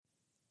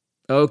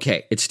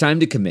Okay, it's time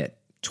to commit.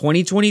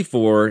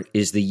 2024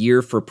 is the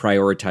year for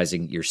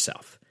prioritizing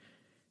yourself.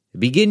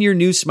 Begin your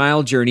new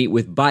smile journey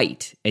with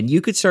Byte, and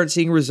you could start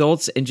seeing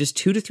results in just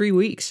 2 to 3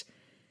 weeks.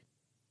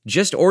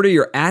 Just order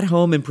your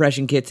at-home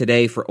impression kit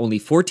today for only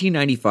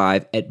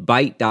 $14.95 at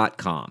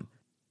Byte.com.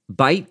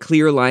 Byte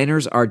clear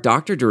liners are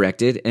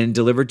doctor-directed and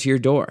delivered to your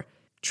door.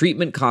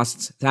 Treatment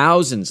costs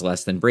thousands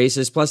less than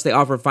braces, plus they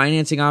offer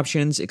financing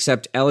options,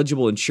 accept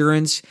eligible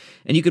insurance,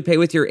 and you could pay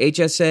with your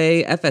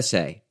HSA,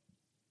 FSA.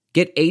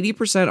 Get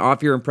 80%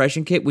 off your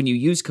impression kit when you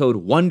use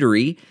code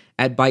WONDERY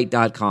at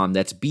Byte.com.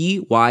 That's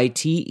BYTE.com.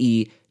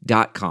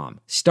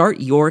 Start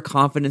your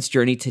confidence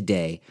journey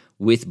today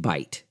with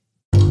Byte.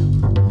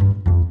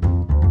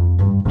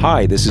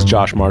 Hi, this is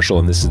Josh Marshall,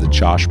 and this is the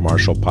Josh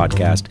Marshall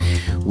Podcast.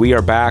 We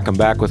are back. I'm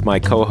back with my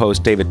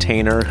co-host, David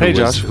Tainer,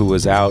 who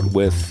was out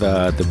with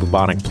the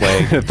bubonic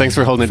plague. Thanks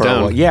for holding it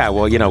down. Yeah,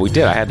 well, we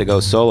did. I had to go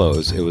solo.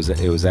 It was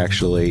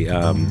actually,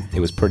 it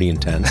was pretty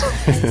intense.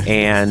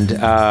 And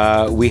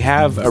we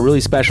have a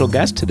really special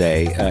guest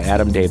today,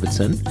 Adam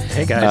Davidson.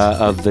 Hey, guys.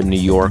 Of The New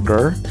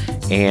Yorker,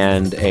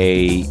 and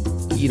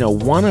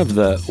one of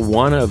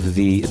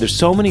the, there's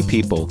so many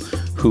people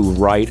who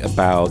write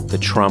about the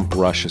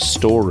Trump-Russia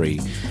story,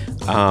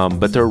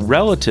 but there are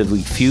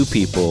relatively few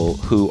people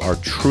who are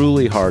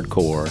truly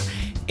hardcore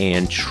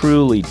and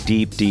truly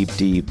deep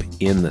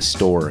in the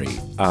story.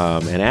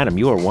 And Adam,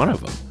 you are one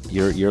of them.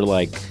 You're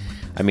like,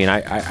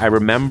 I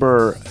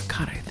remember,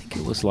 God, I think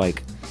it was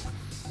like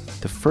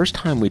the first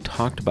time we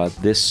talked about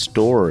this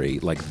story,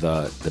 like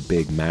the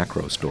big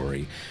macro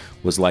story,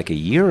 was like a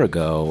year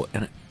ago,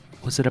 and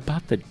was it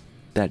about that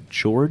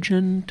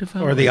Georgian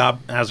development? Or the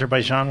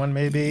Azerbaijan one,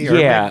 maybe? Or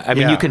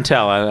you can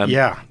tell. I'm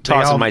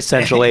tossing my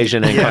Central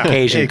Asian and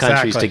Caucasian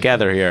countries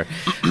together here.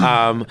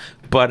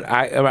 But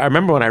I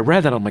remember when I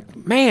read that, I'm like,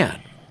 man,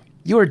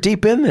 you are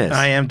deep in this.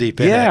 I am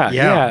deep in it.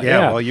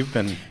 Yeah. Well, you've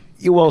been...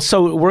 Well,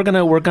 so we're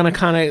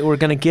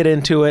gonna get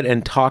into it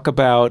and talk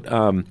about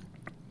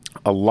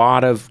a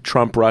lot of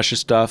Trump-Russia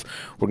stuff.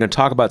 We're going to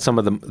talk about some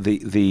of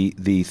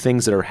the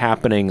things that are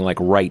happening like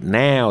right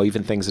now,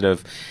 even things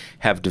that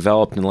have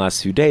developed in the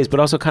last few days, but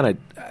also kind of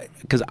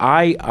because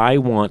I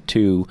want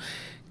to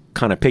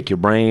kind of pick your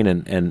brain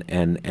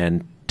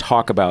and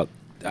talk about.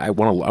 I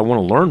want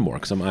to learn more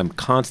because I'm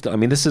constant. I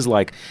mean, this is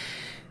like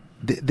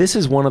this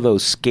is one of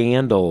those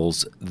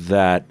scandals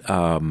that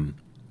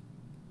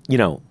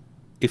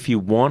if you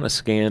want a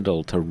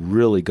scandal to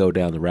really go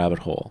down the rabbit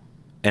hole.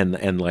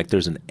 And like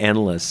there's an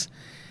endless,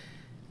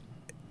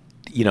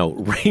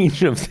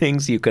 range of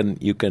things you can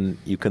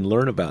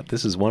learn about.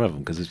 This is one of them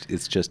because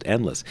it's just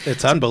endless.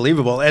 It's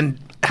unbelievable, and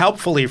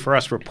helpfully for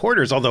us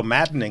reporters, although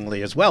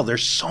maddeningly as well.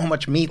 There's so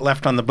much meat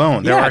left on the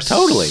bone. There are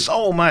totally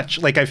so much.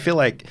 Like I feel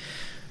like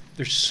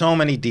there's so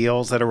many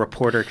deals that a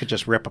reporter could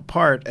just rip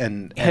apart.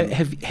 And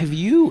have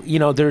you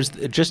there's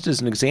just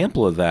as an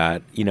example of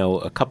that.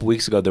 A couple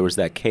weeks ago there was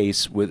that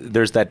case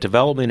there's that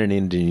development in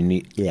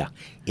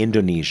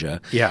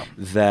Indonesia. Yeah.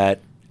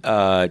 That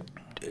a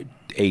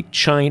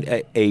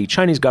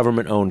Chinese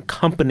government-owned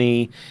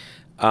company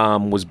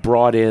was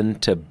brought in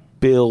to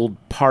build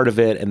part of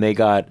it, and they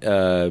got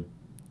they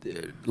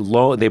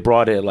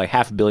brought in like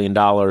 $500 million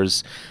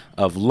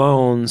of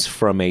loans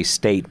from a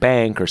state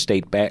bank or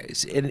state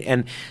banks.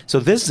 And so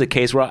this is a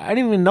case where I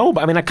didn't even know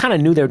about. I mean, I kind of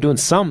knew they were doing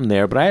something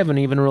there, but I haven't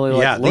even really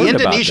learned about this. The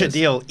Indonesia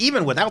deal,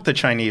 even without the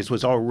Chinese,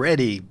 was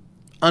already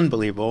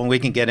unbelievable, and we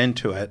can get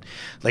into it.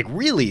 Like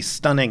really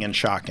stunning and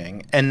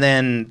shocking. And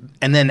then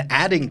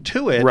adding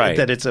to it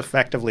that it's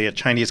effectively a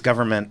Chinese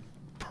government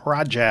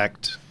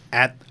project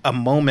at a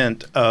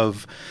moment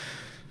of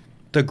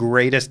the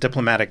greatest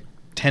diplomatic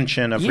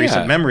tension of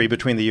recent memory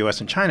between the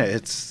U.S. and China.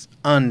 It's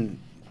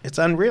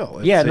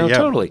unreal.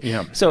 Totally.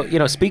 Yeah.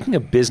 So, speaking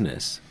of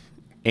business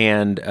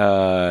and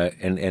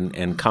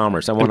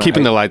commerce, I want to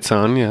keeping the lights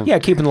on. Yeah,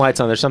 keeping the lights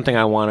on. There's something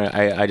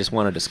I just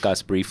want to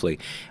discuss briefly,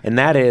 and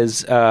that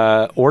is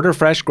order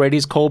fresh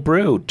Grady's cold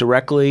brew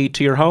directly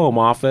to your home,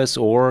 office,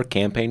 or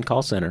campaign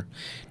call center.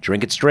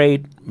 Drink it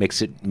straight.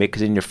 Mix it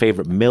in your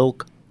favorite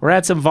milk. Or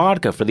add some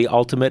vodka for the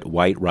ultimate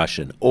White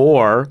Russian.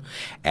 Or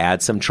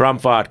add some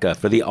Trump vodka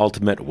for the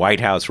ultimate White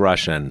House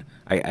Russian.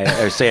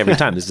 I say every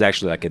time, this is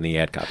actually like in the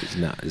ad copy.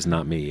 It's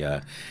not me.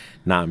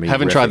 Not me.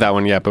 Haven't tried that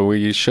one yet, but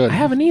you should. I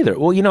haven't either.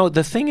 Well,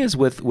 the thing is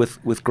with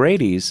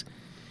Grady's,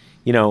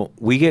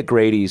 we get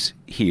Grady's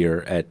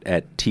here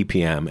at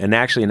TPM, and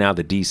actually now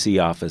the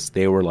DC office,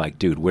 they were like,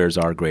 dude, where's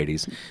our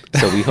Grady's?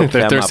 So we hooked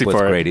them up with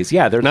Grady's.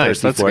 Yeah, they're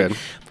nice, thirsty for good.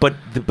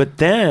 it. But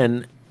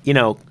then,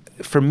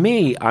 for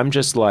me, I'm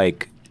just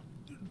like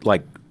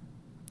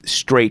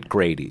straight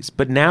Grady's,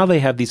 but now they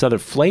have these other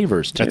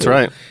flavors too. That's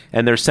right.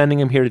 And they're sending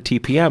them here to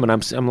TPM, and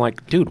I'm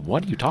like, dude,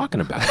 what are you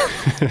talking about?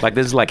 Like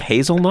this is like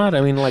hazelnut?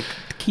 I mean, like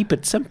keep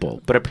it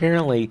simple. But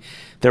apparently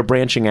they're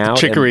branching out.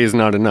 Chicory is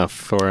not enough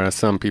for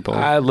some people.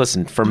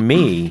 Listen, for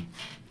me,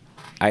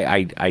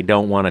 I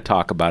don't want to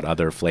talk about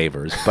other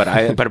flavors, but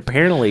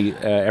apparently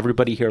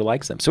everybody here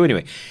likes them. So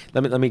anyway,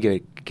 let me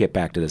get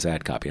back to this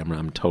ad copy.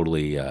 I'm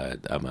totally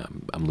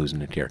I'm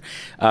losing it here.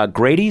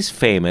 Grady's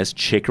famous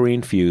chicory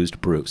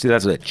infused brew. See,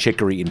 that's what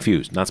chicory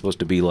infused. Not supposed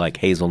to be like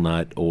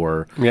hazelnut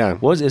or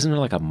isn't it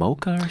like a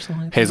mocha or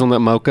something? Like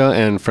hazelnut mocha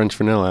and French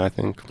vanilla, I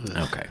think.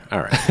 Okay, all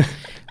right.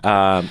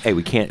 Hey,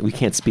 we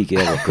can't speak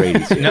ill of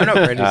Grady's here. No,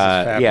 Grady's is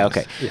fabulous. Yeah,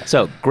 okay. Yeah.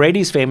 So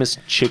Grady's famous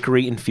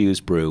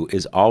chicory-infused brew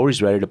is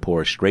always ready to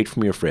pour straight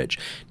from your fridge.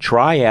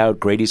 Try out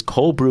Grady's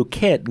cold brew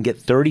kit and get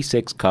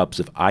 36 cups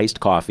of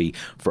iced coffee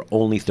for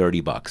only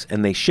 $30,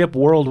 and they ship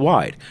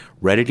worldwide.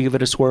 Ready to give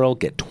it a swirl?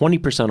 Get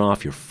 20%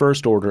 off your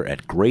first order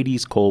at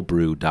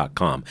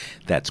Grady'sColdBrew.com.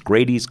 That's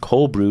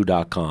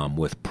Grady'sColdBrew.com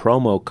with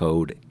promo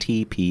code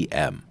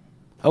TPM.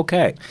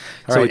 Okay.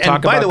 All right. We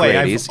talk about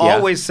Grady's. I've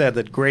always said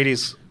that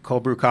Grady's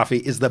cold brew coffee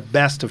is the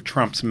best of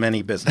Trump's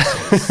many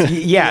businesses.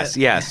 yes,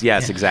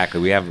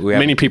 exactly. We have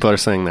many people are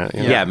saying that.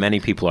 Yeah,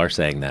 many people are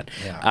saying that.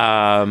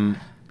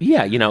 Yeah,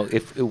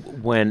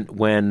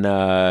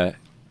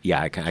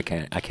 I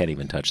can't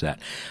even touch that.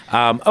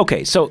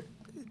 Okay, so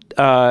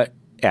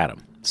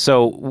Adam,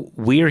 so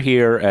we're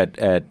here at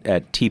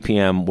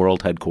TPM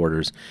World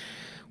Headquarters.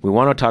 We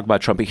want to talk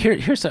about Trump.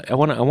 I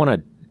want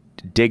to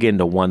dig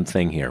into one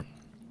thing here.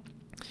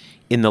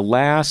 In the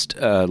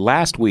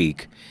last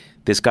week,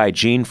 this guy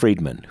Gene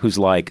Friedman, who's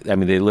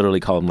they literally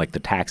call him like the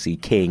taxi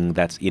king.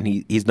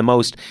 He's the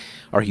most,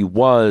 or he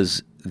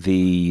was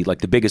the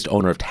biggest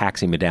owner of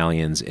taxi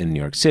medallions in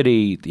New York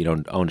City.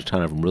 Owned a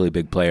ton of them. Really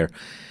big player.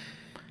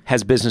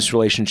 Has business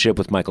relationship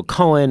with Michael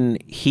Cohen.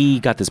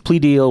 He got this plea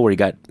deal where he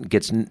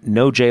gets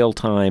no jail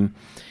time,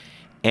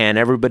 and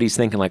everybody's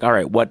thinking like, all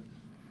right, what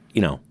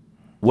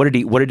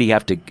did he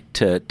have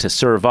to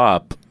serve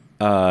up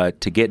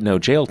to get no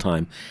jail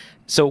time?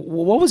 So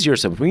what was your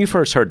sense when you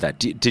first heard that?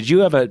 Did you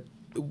have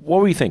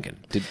what were you thinking?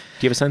 Do you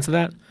have a sense of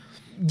that?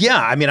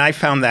 Yeah, I mean, I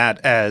found that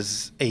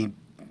as a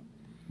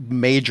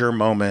major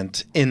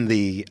moment in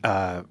the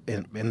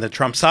in the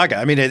Trump saga.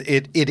 I mean,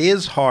 it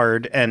is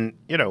hard, and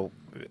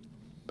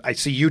I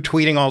see you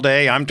tweeting all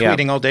day. I'm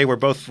tweeting all day. We're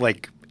both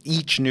like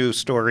each news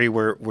story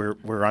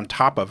we're on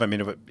top of. I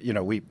mean,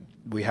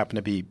 we happen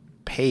to be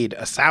paid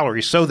a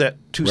salary so that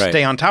to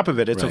stay on top of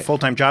it. It's a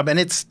full-time job, and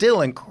it's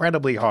still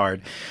incredibly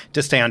hard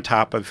to stay on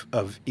top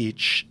of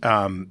each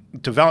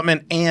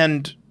development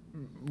and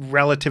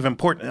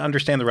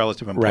understand the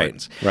relative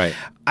importance. Right.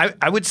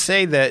 I would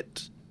say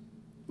that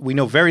we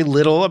know very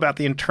little about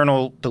the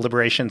internal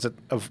deliberations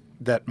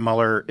that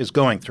Mueller is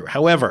going through.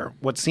 However,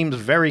 what seems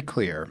very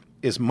clear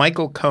is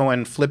Michael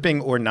Cohen flipping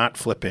or not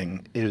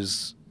flipping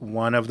is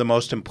one of the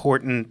most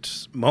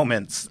important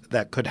moments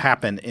that could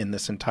happen in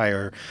this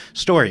entire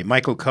story.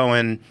 Michael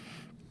Cohen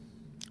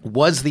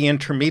was the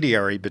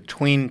intermediary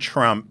between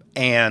Trump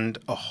and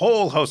a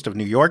whole host of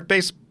New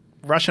York-based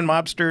Russian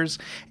mobsters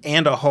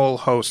and a whole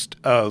host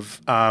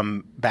of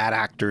bad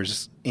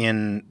actors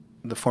in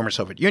the former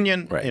Soviet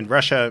Union, in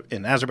Russia,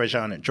 in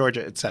Azerbaijan, in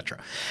Georgia, etc.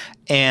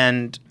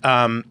 And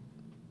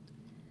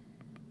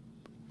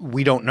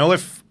we don't know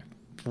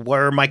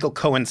where Michael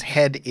Cohen's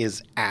head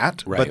is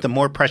at, but the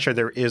more pressure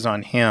there is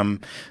on him,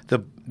 the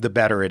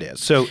better it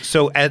is.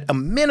 So at a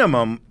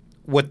minimum,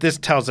 what this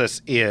tells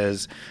us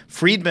is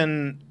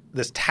Friedman,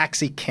 this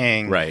taxi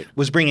king,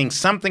 was bringing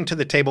something to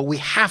the table. We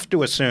have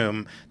to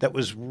assume that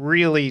was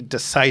really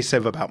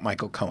decisive about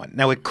Michael Cohen.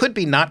 Now, it could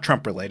be not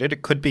Trump related.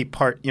 It could be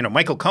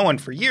Michael Cohen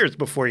for years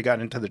before he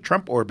got into the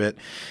Trump orbit.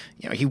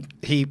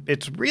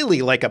 It's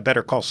really like a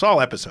Better Call Saul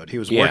episode. He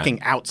was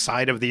working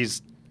outside of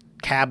these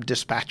cab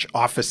dispatch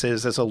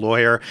offices as a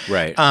lawyer.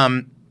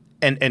 And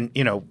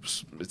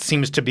it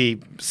seems to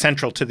be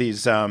central to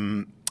these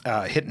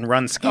hit and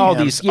run scams. All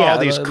these real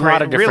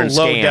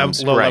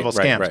low level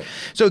scams. Right.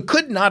 So it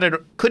could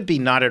be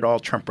not at all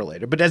Trump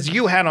related. But as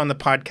you had on the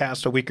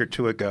podcast a week or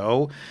two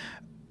ago,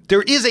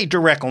 there is a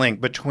direct link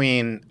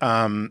between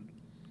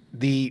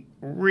the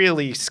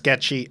really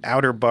sketchy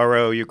outer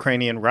borough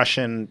Ukrainian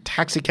Russian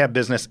taxi cab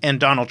business and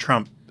Donald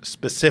Trump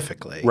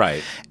specifically.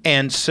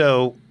 And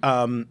so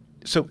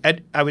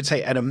I would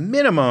say at a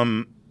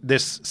minimum,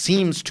 this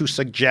seems to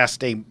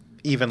suggest a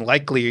even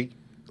likelihood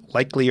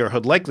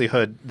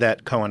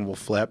that Cohen will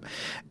flip.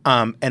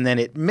 And then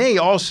it may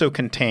also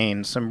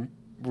contain some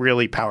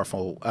really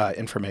powerful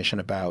information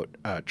about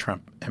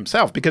Trump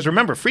himself. Because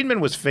remember, Friedman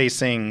was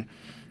facing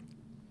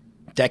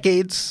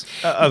decades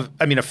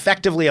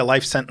effectively a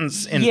life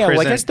sentence in prison. Yeah,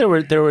 well, I guess there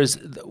was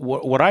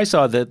what I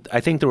saw that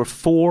I think there were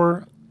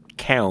 4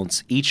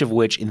 counts, each of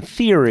which, in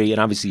theory, and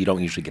obviously you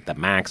don't usually get the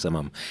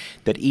maximum,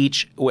 that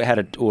each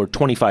had or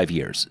 25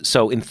 years.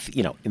 So in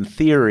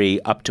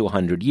theory, up to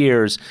 100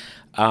 years.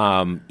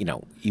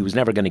 He was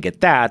never going to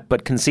get that,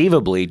 but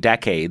conceivably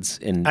decades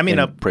in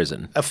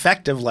prison.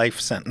 Effective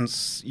life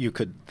sentence, you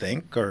could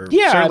think, or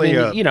certainly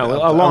a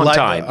long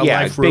time. A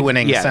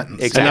life-ruining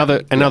sentence.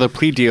 Exactly. Another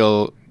plea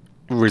deal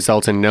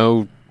results in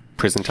no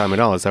prison time at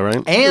all. Is that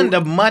right? And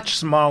a much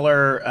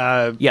smaller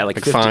like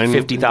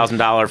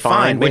 $50,000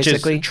 fine, which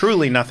basically. is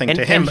truly nothing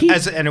to him.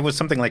 And And it was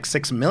something like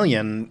 $6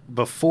 million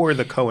before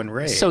the Cohen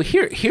raid. So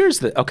here's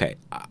the okay.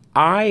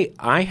 I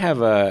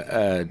have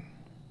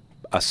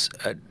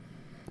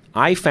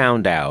I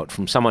found out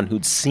from someone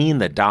who'd seen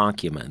the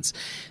documents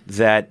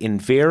that in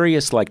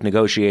various like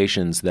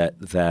negotiations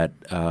that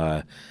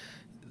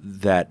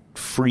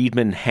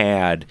Friedman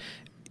had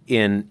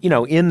in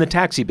the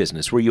taxi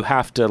business, where you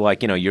have to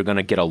you're going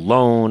to get a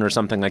loan or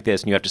something like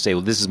this, and you have to say,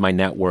 well, this is my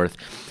net worth.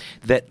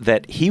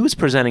 That he was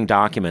presenting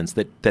documents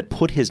that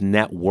put his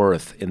net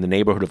worth in the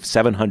neighborhood of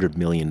 $700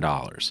 million.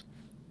 Wow.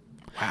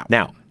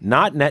 Now,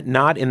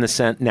 not in the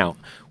sense now.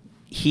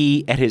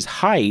 He, at his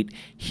height,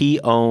 he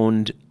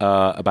owned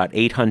about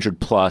 800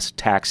 plus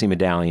taxi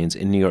medallions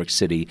in New York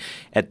City.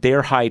 At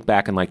their height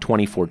back in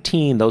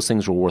 2014, those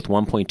things were worth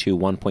 $1.2,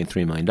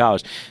 $1.3 million. So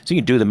you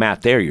can do the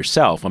math there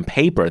yourself. On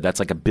paper, that's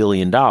like $1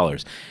 billion.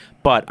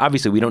 But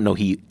obviously, we don't know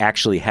he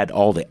actually had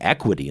all the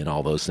equity in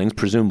all those things.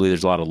 Presumably,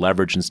 there's a lot of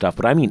leverage and stuff.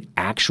 But I mean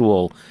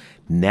actual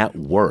net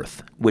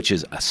worth, which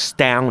is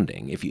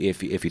astounding if you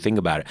think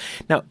about it.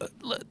 Now,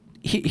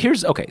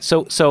 here's okay.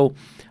 So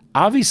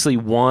obviously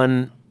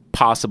one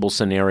possible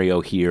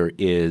scenario here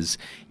is,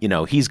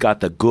 he's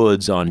got the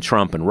goods on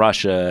Trump and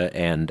Russia,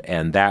 and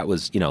that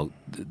was,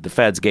 the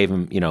feds gave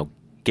him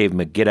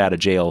a get out of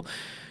jail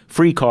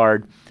free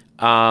card.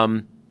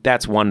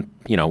 That's one,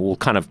 we'll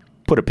kind of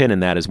put a pin in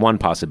that as one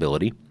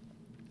possibility.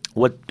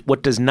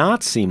 What does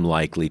not seem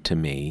likely to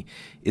me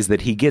is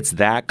that he gets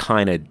that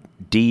kind of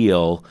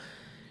deal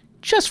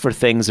just for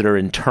things that are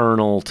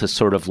internal to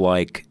sort of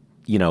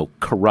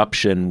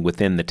corruption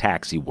within the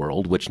taxi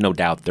world, which no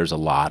doubt there's a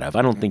lot of.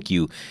 I don't think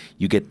you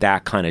get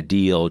that kind of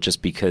deal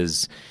just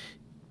because,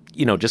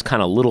 just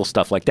kind of little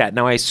stuff like that.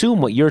 Now, I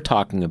assume what you're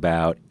talking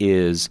about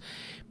is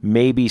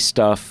maybe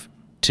stuff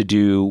to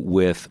do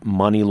with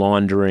money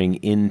laundering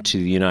into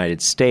the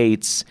United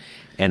States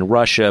and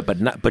Russia,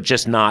 but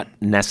just not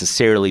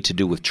necessarily to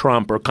do with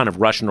Trump or kind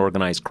of Russian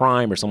organized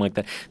crime or something like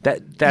that.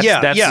 That's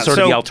sort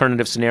of the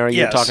alternative scenario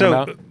you're talking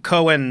about?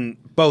 Cohen,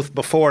 both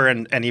before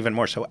and even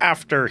more so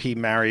after, he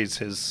marries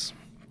his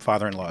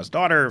father-in-law's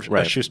daughter,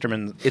 right.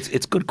 Schusterman.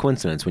 It's good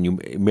coincidence when you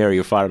marry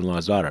your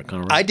father-in-law's daughter.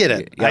 Kind of, I did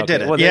it. Yeah, I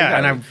did it. Well, yeah,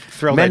 and I'm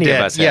thrilled I did. Many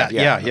of us have.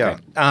 Yeah.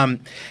 Okay.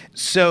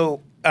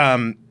 So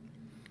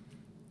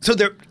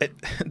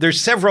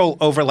there's several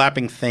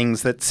overlapping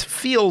things that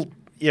feel,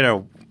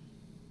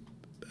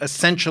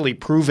 essentially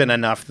proven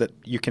enough that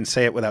you can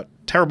say it without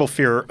terrible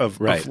fear of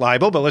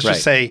libel. But let's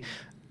just say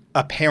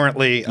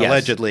apparently,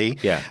 allegedly.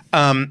 Yeah.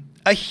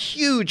 A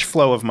huge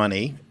flow of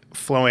money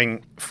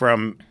flowing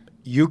from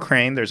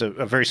Ukraine. There's a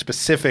very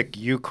specific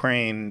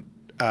Ukraine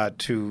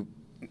to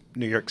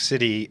New York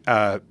City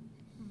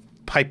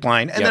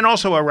pipeline, and then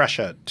also a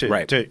Russia to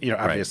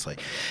obviously,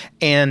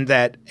 and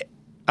that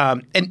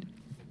and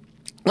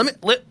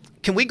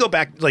can we go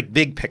back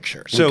big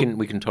picture? So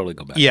we can totally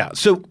go back. Yeah.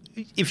 So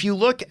if you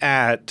look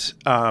at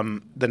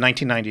the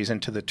 1990s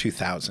into the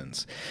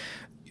 2000s,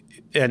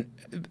 and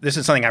this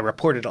is something I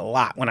reported a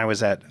lot when I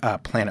was at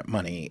Planet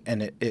Money,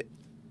 and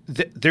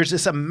there's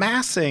this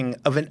amassing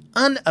of an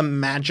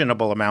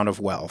unimaginable amount of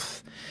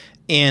wealth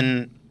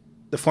in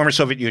the former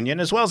Soviet Union,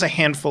 as well as a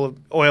handful of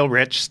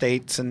oil-rich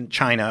states and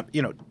China,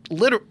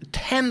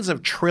 tens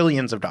of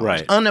trillions of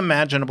dollars,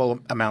 unimaginable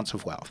amounts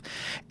of wealth.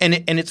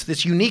 And it's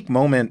this unique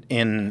moment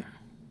in,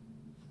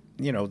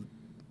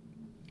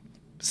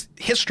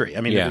 history.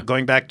 I mean,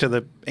 going back to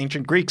the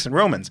ancient Greeks and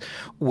Romans,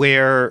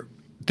 where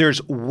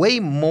there's way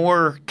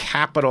more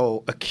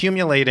capital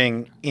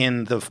accumulating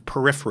in the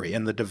periphery,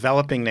 in the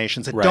developing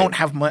nations that don't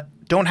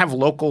have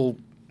local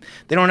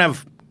 – they don't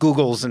have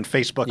Googles and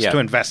Facebooks to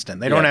invest in.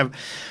 They don't have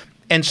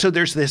 – and so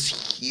there's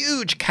this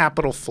huge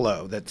capital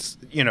flow that's,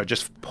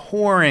 just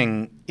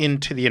pouring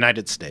into the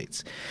United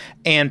States.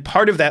 And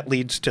part of that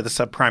leads to the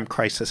subprime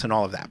crisis and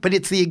all of that. But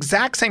it's the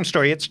exact same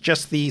story. It's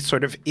just the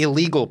sort of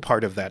illegal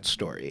part of that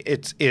story.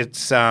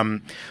 It's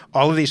all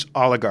of these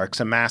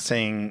oligarchs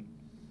amassing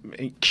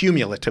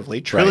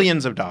cumulatively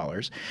trillions of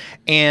dollars,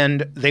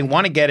 and they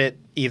want to get it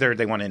either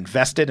they want to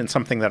invest it in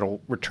something that will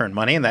return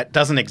money, and that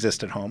doesn't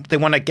exist at home. They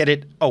want to get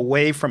it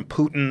away from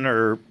Putin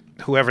or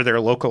whoever their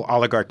local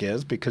oligarch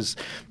is, because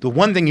the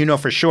one thing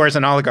for sure as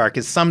an oligarch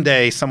is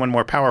someday someone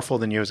more powerful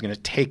than you is going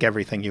to take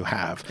everything you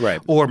have.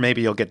 Right. Or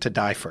maybe you'll get to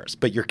die first,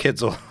 but your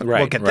kids will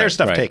get their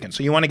stuff taken.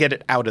 So you want to get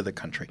it out of the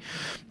country.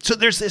 So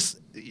there's this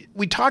 –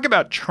 we talk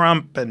about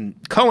Trump and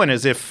Cohen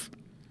as if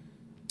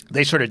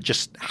they sort of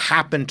just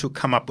happen to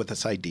come up with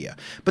this idea.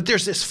 But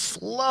there's this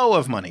flow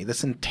of money,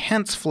 this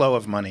intense flow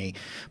of money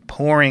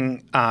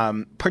pouring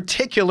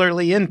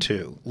particularly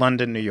into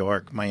London, New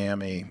York,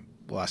 Miami,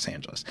 Los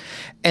Angeles.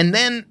 And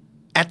then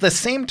at the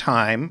same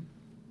time,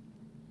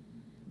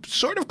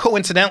 sort of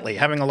coincidentally,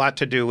 having a lot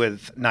to do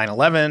with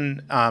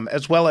 9/11,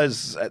 as well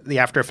as the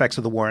after effects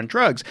of the war on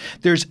drugs,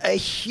 there's a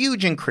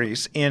huge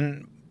increase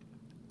in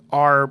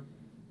our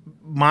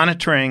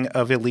monitoring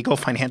of illegal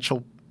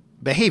financial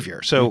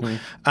behavior. So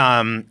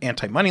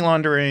anti-money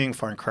laundering,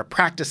 foreign corrupt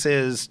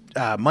practices,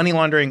 money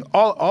laundering,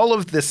 all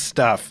of this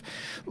stuff,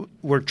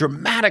 we're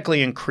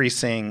dramatically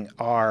increasing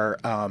our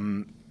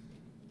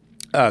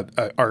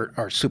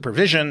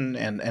supervision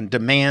and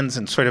demands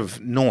and sort of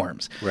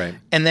norms. Right.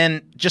 And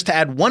then just to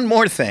add one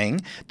more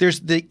thing, there's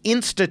the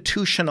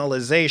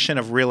institutionalization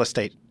of real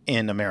estate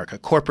in America,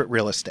 corporate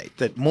real estate,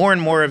 that more and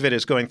more of it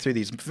is going through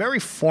these very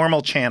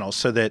formal channels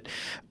so that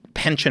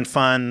pension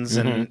funds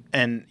and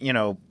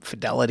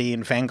Fidelity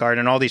and Vanguard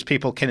and all these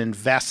people can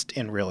invest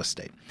in real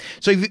estate.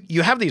 So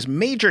you have these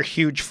major,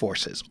 huge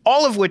forces,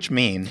 all of which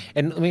mean...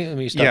 And let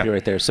me stop you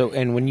right there. So,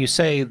 and when you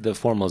say the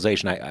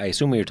formalization, I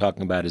assume what you're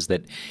talking about is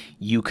that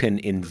you can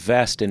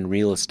invest in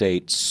real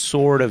estate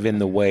sort of in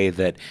the way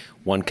that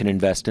one can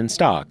invest in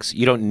stocks.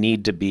 You don't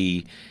need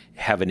to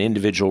have an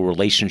individual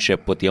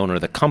relationship with the owner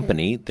of the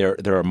company. There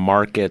are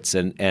markets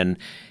and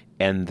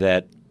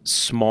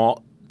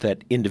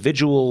that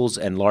individuals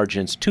and large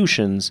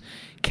institutions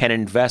can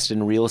invest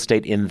in real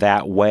estate in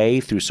that way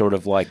through sort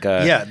of like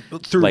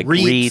through like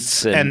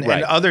REITs and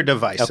right. other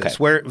devices,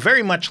 where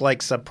very much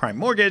like subprime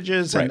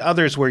mortgages and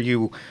others where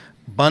you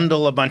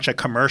bundle a bunch of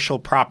commercial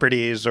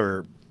properties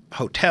or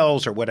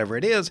hotels or whatever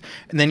it is,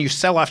 and then you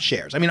sell off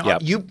shares. I mean,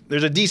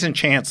 there's a decent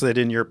chance that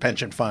in your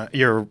pension fund,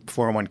 your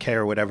 401k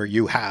or whatever,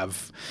 you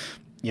have,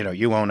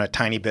 you own a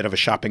tiny bit of a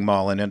shopping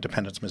mall in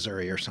Independence,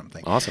 Missouri or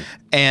something. Awesome.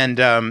 And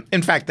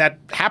in fact, that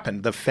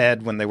happened. The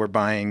Fed, when they were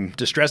buying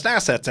distressed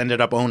assets,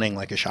 ended up owning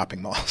like a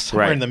shopping mall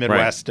somewhere in the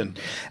Midwest. Right.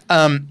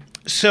 And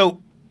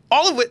so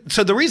all of it.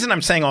 So the reason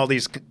I'm saying all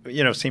these,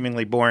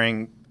 seemingly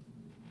boring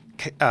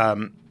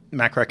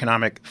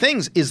macroeconomic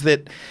things is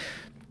that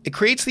it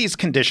creates these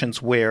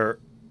conditions where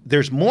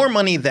there's more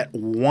money that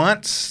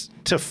wants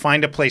to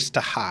find a place to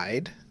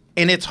hide,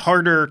 and it's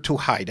harder to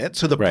hide it.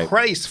 So the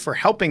price for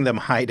helping them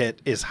hide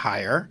it is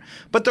higher,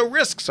 but the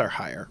risks are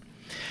higher.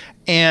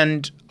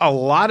 And a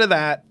lot of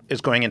that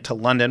is going into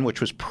London, which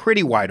was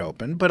pretty wide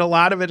open, but a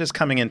lot of it is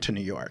coming into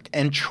New York.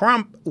 And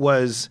Trump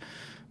was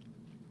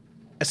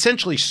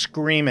essentially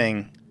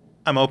screaming,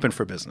 I'm open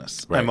for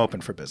business. Right. I'm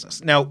open for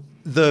business. Now,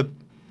 the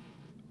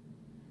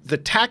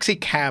taxi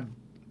cab.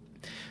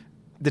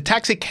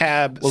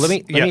 Well, let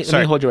me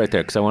hold you right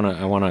there because I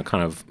want to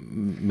kind of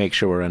make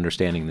sure we're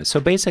understanding this. So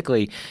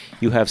basically,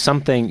 you have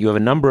a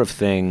number of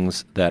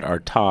things that are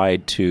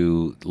tied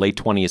to late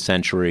 20th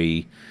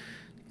century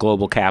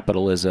global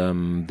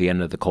capitalism, the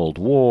end of the Cold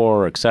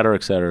War, et cetera,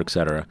 et cetera, et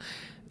cetera,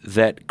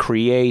 that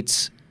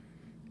creates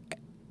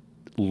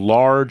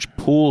large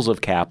pools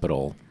of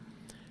capital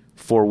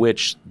for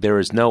which there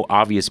is no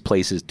obvious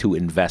places to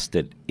invest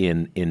it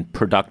in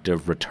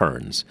productive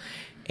returns.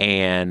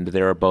 And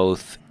there are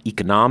both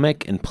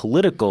economic and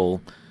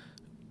political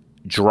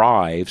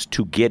drives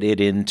to get it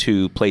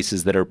into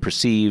places that are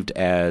perceived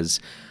as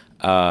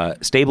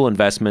stable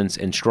investments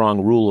and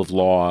strong rule of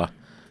law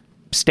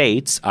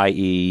states,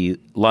 i.e.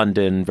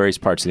 London, various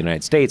parts of the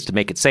United States, to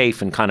make it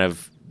safe and kind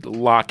of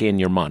lock in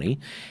your money.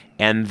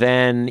 And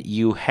then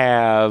you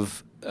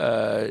have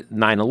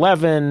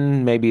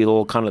 9/11, maybe a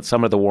little kind of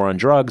some of the war on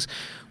drugs,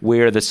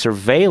 where the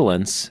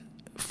surveillance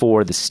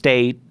for the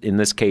state, in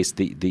this case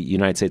the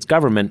United States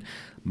government,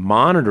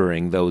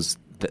 monitoring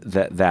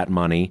that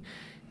money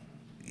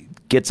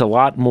gets a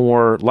lot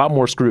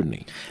more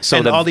scrutiny. So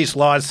and all these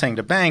laws saying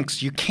to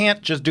banks, you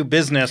can't just do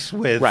business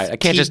with I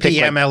can't just take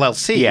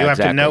LLC. You have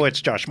to know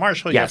it's Josh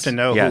Marshall. You have to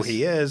know who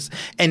he is.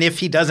 And if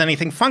he does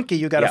anything funky,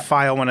 you got to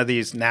file one of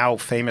these now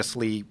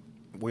famously,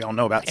 we all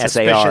know about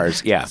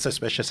SARs,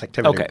 suspicious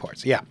activity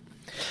reports. Yeah.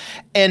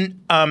 And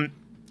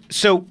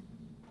so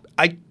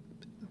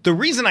the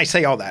reason I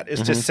say all that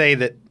is to say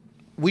that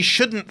we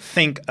shouldn't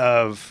think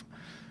of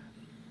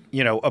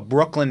a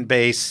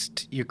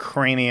Brooklyn-based,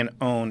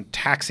 Ukrainian-owned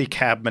taxi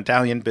cab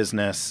medallion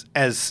business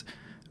as,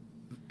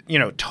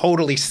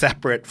 totally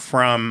separate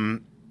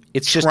from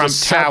Trump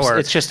Tower.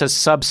 It's just a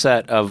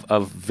subset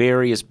of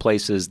various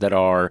places that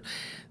are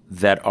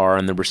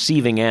on the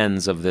receiving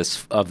ends of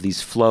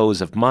these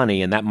flows of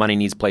money, and that money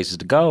needs places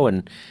to go.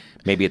 And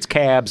maybe it's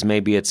cabs,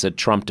 maybe it's a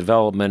Trump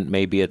development,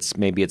 maybe it's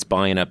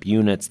buying up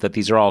units. That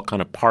these are all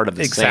kind of part of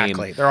the same.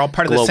 They're all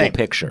part of the same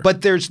picture.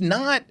 But there's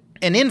not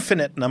an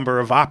infinite number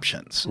of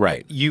options.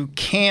 Right. You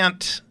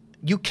cannot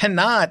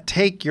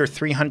take your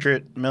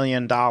 $300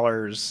 million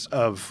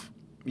of,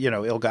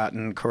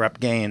 ill-gotten corrupt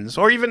gains,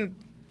 or even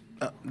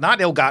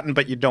not ill-gotten,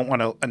 but you don't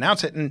want to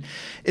announce it. And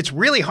it's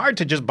really hard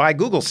to just buy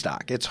Google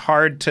stock. It's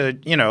hard to,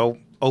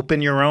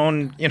 open your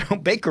own,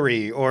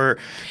 bakery, or,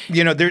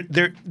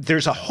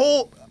 there's a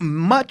whole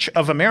much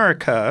of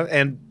America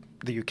and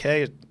the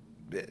UK,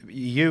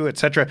 EU, et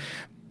cetera.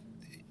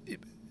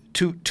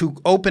 To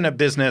open a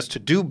business, to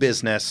do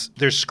business,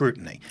 there's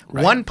scrutiny.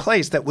 Right. One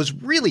place that was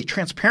really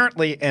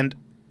transparently and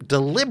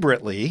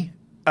deliberately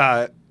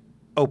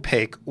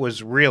opaque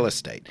was real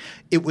estate.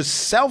 It was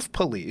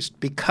self-policed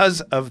because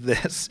of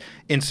this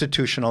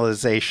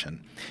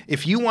institutionalization.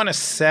 If you want to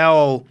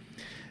sell,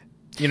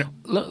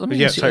 let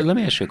me ask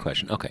you a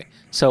question. Okay,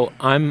 so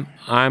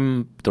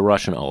I'm the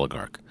Russian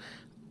oligarch.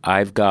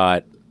 I've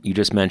got, you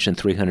just mentioned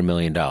 $300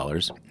 million.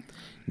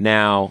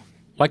 Now,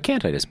 why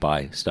can't I just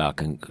buy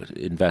stock and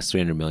invest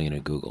 $300 million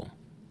in Google?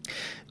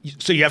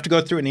 So you have to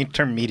go through an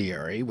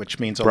intermediary, which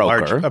means a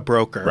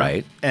broker,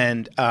 right?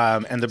 And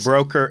the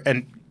broker,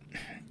 and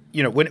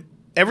when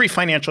every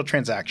financial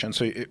transaction.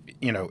 So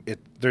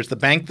there's the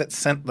bank that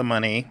sent the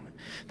money.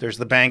 There's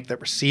the bank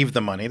that received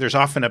the money. There's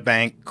often a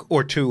bank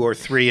or two or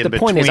three in between.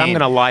 The point is, I'm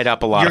going to light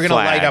up a lot of flags. You're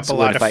going to light up a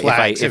lot of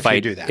flags if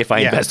you do that. If I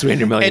invest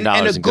 $300 million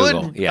in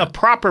Google. A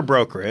proper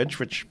brokerage,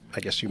 which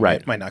I guess you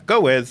might not go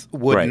with,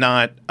 would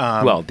not.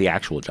 Well, the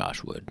actual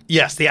Josh would.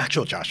 Yes, the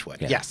actual Josh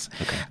would. Yeah. Yes.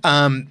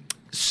 Okay.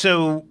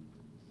 So,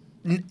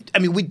 I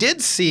mean, we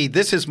did see,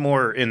 this is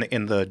more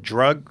in the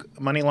drug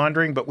money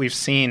laundering, but we've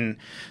seen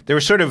there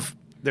was sort of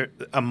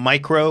a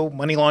micro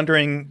money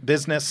laundering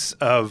business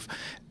of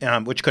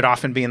which could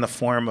often be in the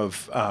form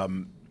of a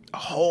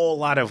whole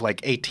lot of like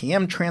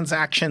ATM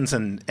transactions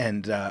and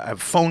I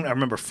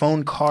remember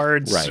phone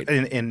cards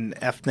in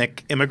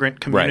ethnic immigrant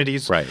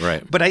communities.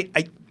 Right. But I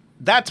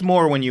that's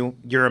more when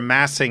you're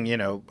amassing,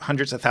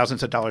 hundreds of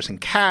thousands of dollars in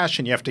cash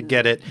and you have to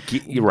get it.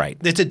 Right.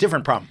 It's a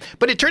different problem.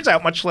 But it turns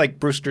out, much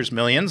like Brewster's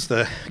Millions,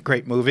 the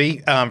great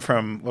movie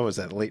from, what was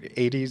that, late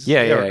 80s?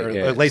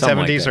 Yeah. Late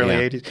Something 70s, like that,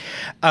 early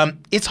 80s.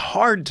 It's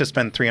hard to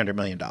spend $300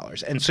 million.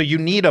 And so you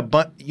need a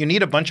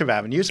bunch of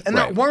avenues. And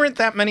there weren't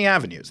that many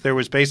avenues. There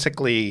was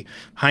basically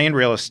high-end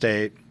real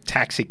estate,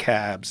 taxi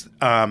cabs.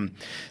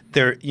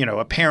 There,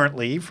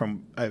 apparently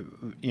from,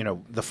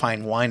 the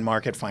fine wine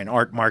market, fine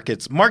art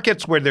markets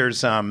where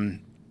there's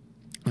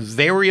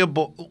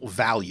variable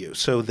value,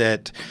 so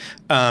that,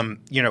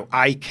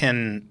 I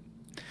can,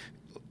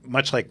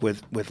 much like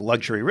with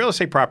luxury real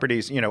estate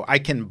properties, I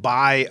can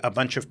buy a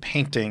bunch of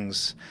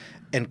paintings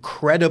and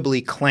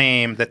credibly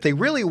claim that they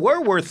really were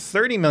worth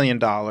 $30 million,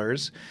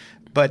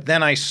 but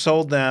then I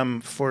sold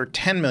them for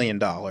 $10 million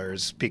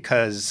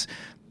because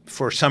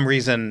for some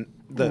reason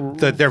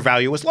their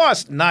value was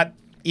lost, not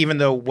even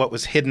though what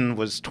was hidden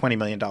was $20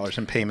 million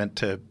in payment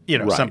to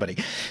somebody.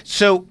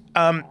 So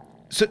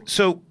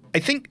so I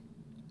think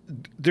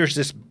there's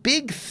this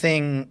big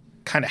thing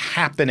kind of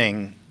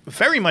happening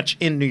very much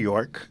in New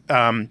York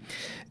in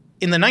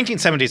the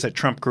 1970s that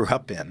Trump grew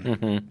up in.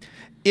 Mm-hmm.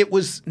 It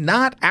was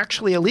not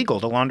actually illegal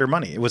to launder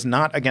money. It was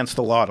not against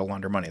the law to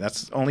launder money.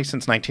 That's only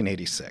since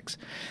 1986.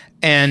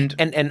 And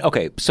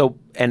okay, so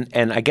and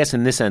I guess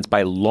in this sense,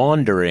 by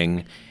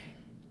laundering,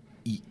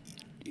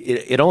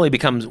 it only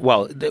becomes,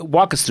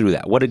 walk us through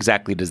that. What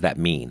exactly does that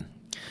mean?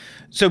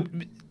 So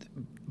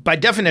by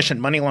definition,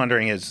 money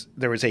laundering is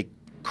there was a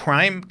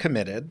crime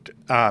committed,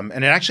 and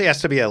it actually has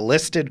to be a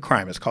listed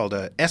crime. It's called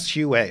a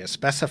SUA, a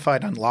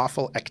specified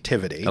unlawful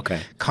activity.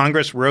 Okay.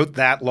 Congress wrote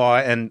that law,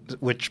 and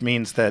which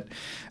means that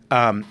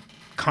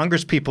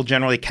Congress people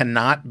generally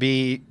cannot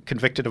be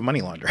convicted of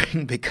money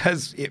laundering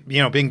because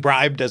being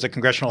bribed as a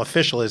congressional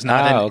official is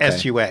not an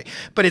SUA.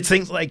 But it's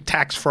things like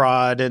tax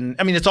fraud, and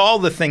I mean it's all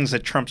the things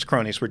that Trump's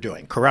cronies were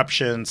doing: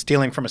 corruption,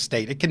 stealing from a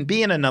state. It can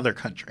be in another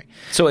country.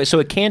 So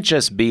it can't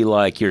just be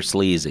like you're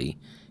sleazy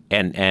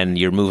and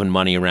you're moving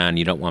money around.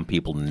 You don't want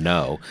people to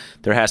know.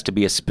 There has to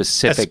be a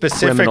specific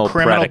criminal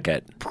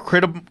predicate.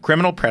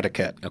 Criminal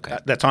predicate. Okay.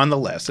 That's on the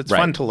list. It's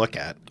fun to look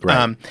at.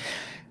 Right.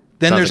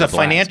 Then there's a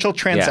financial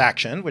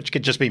transaction, which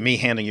could just be me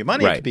handing you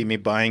money. It could be me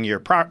buying your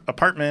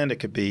apartment. It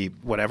could be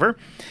whatever.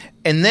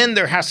 And then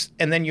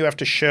you have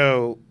to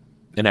show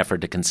an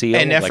effort to conceal.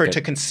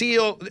 To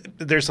conceal.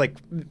 There's like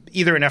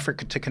either an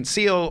effort to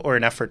conceal or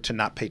an effort to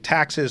not pay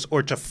taxes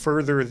or to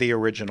further the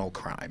original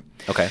crime.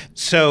 Okay.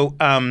 So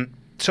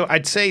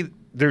I'd say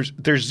there's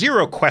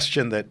zero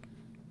question that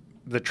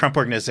the Trump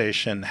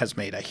organization has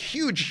made a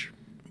huge,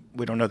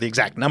 we don't know the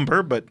exact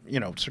number, but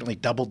certainly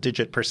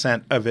double-digit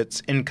 % of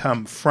its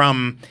income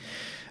from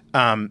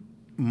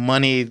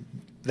money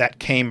that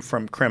came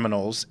from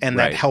criminals and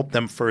that helped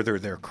them further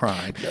their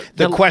crime.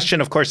 The question,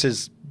 of course,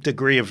 is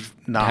degree of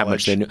knowledge. How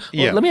much they knew.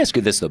 Well, let me ask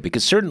you this, though,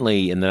 because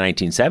certainly in the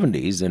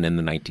 1970s and in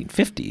the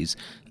 1950s,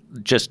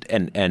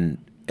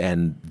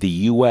 and the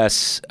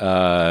U.S.,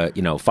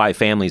 Five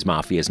Families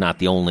Mafia is not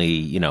the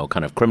only,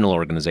 kind of criminal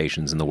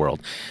organizations in the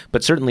world.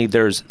 But certainly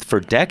there's, for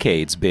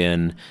decades,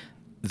 been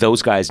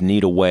those guys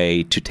need a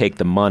way to take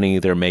the money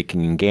they're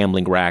making in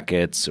gambling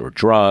rackets or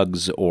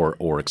drugs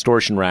or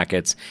extortion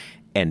rackets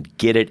and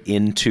get it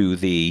into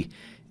the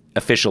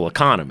official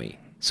economy.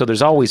 So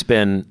there's always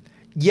been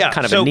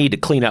kind of a need to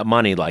clean up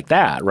money like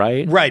that,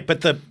 right? Right,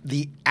 but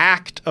the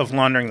act of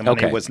laundering the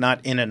money was not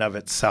in and of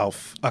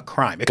itself a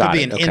crime. It could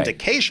be an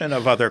indication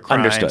of other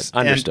crimes.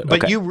 Understood.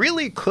 But you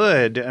really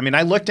could. I mean,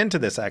 I looked into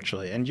this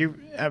actually, and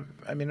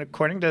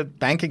according to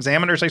bank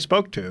examiners I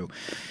spoke to,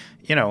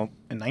 in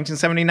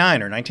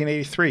 1979 or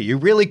 1983, you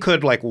really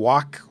could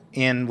walk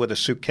in with a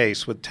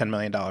suitcase with $10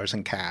 million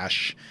in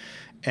cash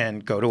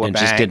and go to a bank. And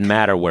just didn't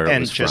matter where it was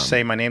from. And just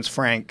say, my name's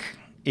Frank.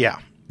 Yeah.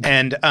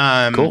 And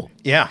cool.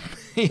 Yeah.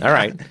 All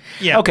right.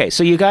 Yeah. Okay.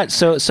 So you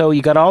got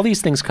you got all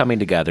these things coming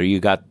together. You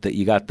got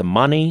the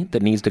money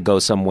that needs to go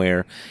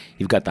somewhere.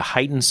 You've got the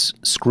heightened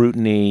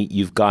scrutiny.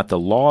 You've got the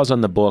laws on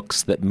the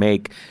books that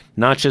make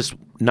not just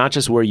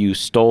where you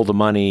stole the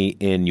money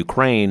in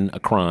Ukraine a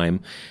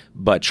crime,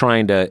 but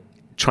trying to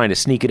trying to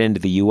sneak it into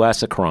the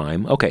U.S. a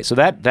crime. Okay, so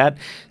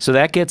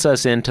that gets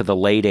us into the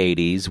late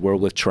 80s. We're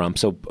with Trump.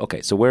 So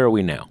where are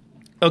we now?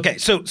 Okay,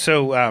 so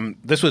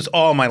this was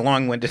all my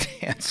long-winded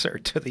answer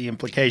to the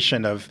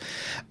implication of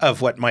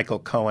what Michael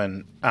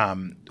Cohen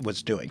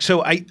was doing.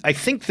 So I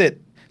think that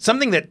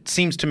something that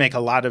seems to make a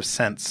lot of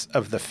sense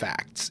of the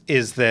facts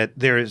is that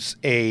there's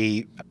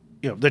the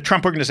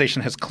Trump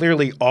organization has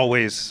clearly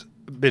always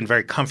been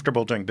very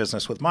comfortable doing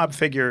business with mob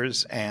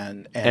figures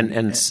and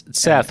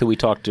Seth, who we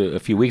talked to a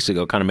few weeks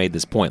ago, kind of made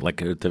this point.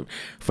 Like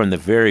from the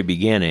very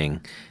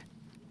beginning,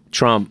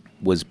 Trump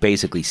was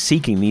basically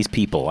seeking these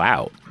people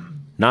out.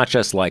 Not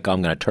just like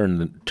I'm going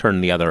to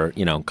turn the other,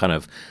 kind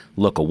of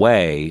look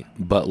away,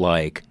 but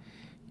like,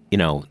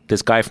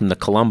 this guy from the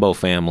Colombo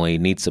family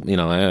needs some,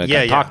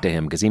 talk to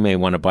him because he may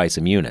want to buy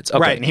some units. Okay.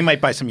 Right, and he might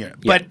buy some units.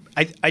 Yeah.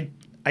 But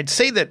I'd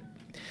say that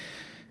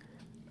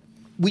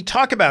we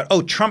talk about,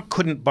 Trump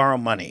couldn't borrow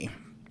money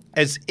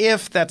as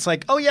if that's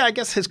like, I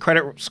guess his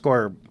credit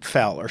score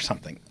fell or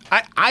something.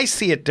 I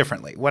see it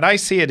differently. What I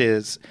see it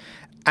is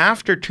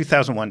after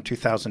 2001,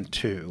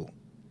 2002,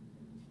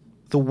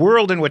 the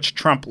world in which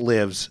Trump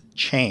lives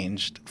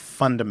changed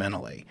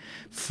fundamentally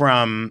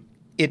from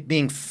it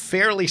being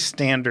fairly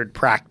standard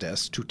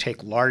practice to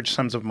take large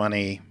sums of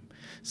money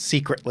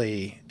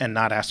secretly and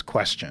not ask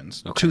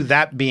questions to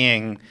that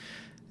being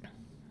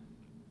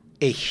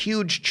a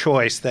huge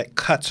choice that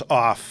cuts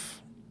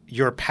off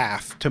your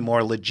path to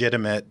more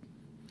legitimate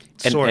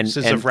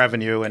sources of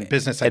revenue and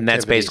business activities. And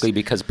that's basically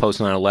because post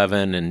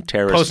 9/11 and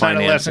terrorist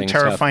financing.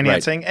 Terror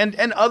financing, right.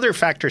 and other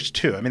factors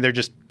too. I mean, they're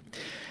just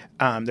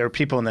there were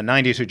people in the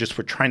 90s who just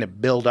were trying to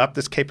build up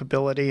this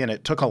capability, and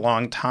it took a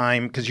long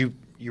time because you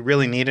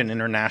really need an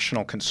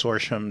international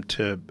consortium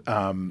to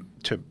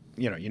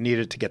you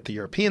needed to get the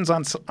Europeans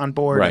on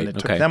board, right. And it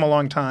took them a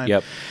long time.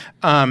 Yep.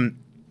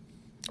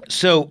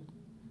 So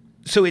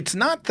it's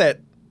not that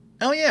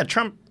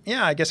Trump,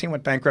 I guess he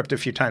went bankrupt a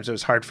few times. It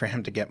was hard for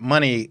him to get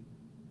money.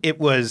 It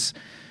was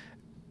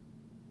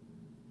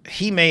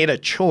he made a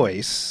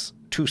choice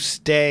to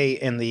stay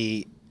in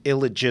the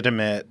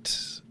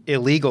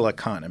illegal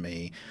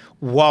economy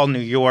while New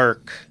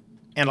York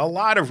and a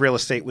lot of real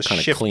estate was kind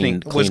shifting.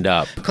 of cleaned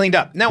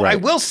up. Now, right. I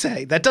will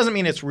say that doesn't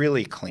mean it's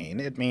really clean.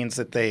 It means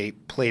that they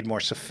played more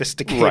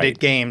sophisticated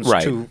games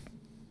to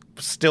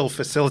still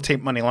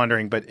facilitate money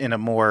laundering, but in a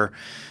more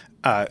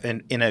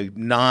in a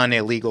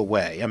non-illegal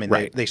way. I mean,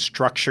 they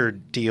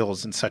structured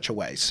deals in such a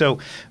way. So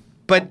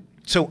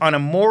on a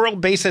moral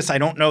basis, I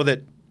don't know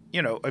that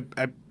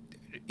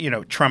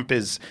Trump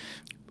is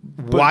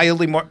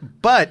wildly more,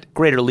 but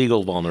greater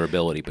legal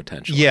vulnerability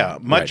potentially. Yeah,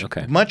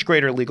 much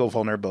greater legal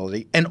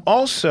vulnerability, and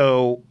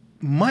also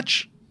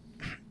much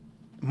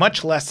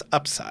less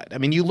upside. I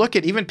mean, you look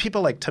at even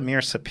people like Tamir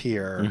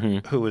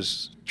Sapir, who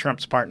was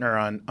Trump's partner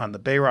on the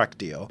Bayrock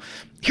deal.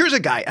 Here's a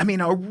guy, I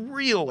mean, a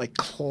real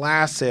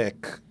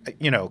classic,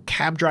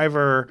 cab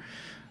driver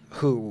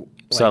who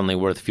suddenly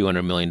worth a few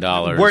 $100 million.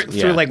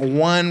 Through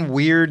one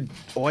weird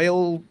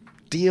oil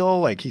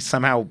deal, he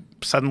somehow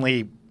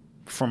suddenly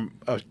from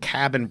a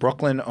cab in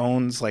Brooklyn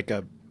owns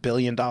 $1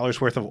 billion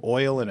worth of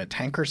oil in a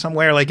tanker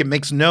somewhere. It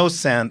makes no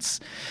sense.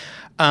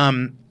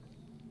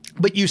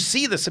 But you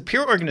see the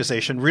Sapir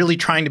organization really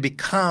trying to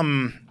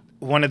become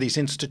one of these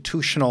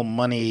institutional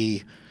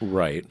money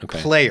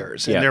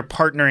players. And they're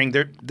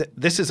partnering.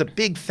 This is a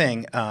big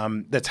thing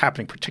that's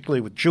happening,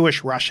 particularly with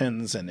Jewish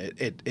Russians, and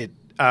it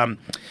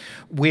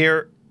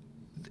where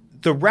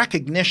the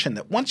recognition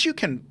that once you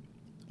can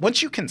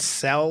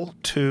sell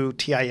to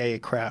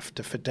TIAA Craft,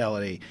 to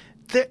Fidelity,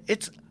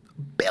 it's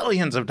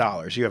billions of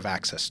dollars you have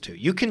access to.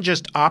 You can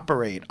just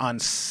operate on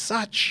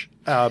such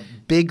a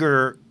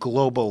bigger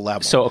global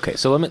level.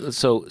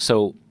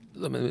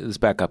 Let's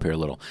back up here a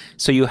little.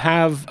 So you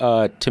have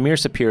Tamir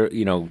Sapir,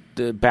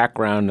 the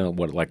background,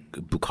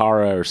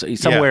 Bukhara or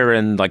somewhere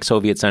in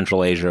Soviet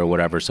Central Asia or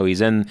whatever. So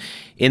he's in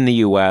the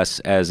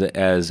U.S. as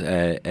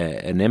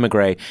an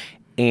immigrant,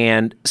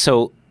 and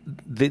so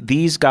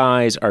these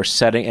guys are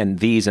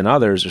these and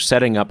others are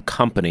setting up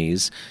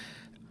companies.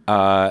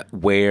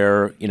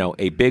 Where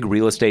a big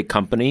real estate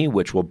company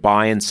which will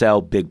buy and sell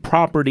big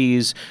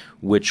properties,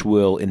 which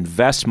will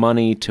invest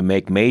money to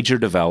make major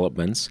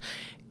developments,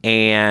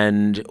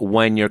 and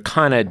when you're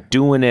kind of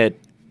doing it,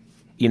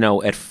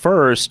 at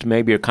first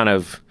maybe you're kind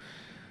of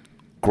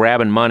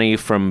grabbing money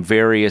from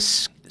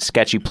various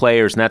sketchy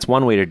players, and that's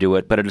one way to do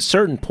it. But at a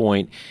certain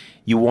point,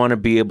 you want to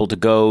be able to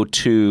go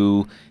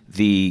to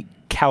the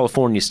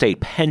California State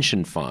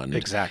Pension Fund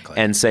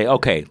and say,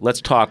 okay, let's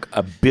talk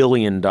 $1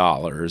 billion,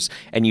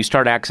 and you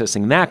start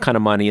accessing that kind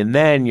of money, and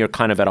then you're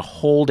kind of at a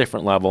whole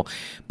different level,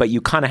 but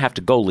you kind of have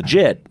to go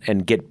legit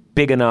and get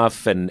big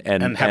enough and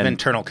have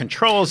internal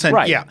controls. And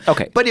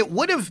but it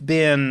would have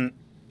been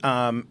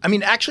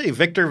actually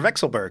Victor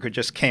Vekselberg, who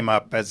just came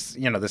up as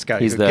this guy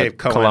who gave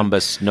Cohen.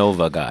 Columbus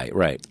Nova guy,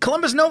 right?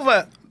 Columbus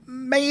Nova,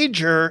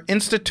 major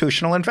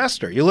institutional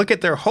investor. You look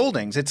at their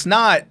holdings, it's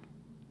not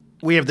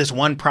we have this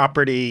one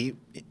property,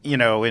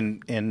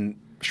 in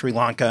Sri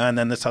Lanka, and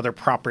then this other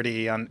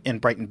property in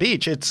Brighton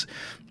Beach. It's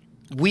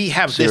we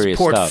have serious this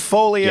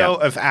portfolio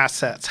stuff. of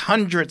assets,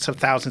 hundreds of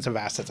thousands of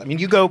assets. I mean,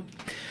 you go,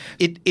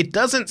 it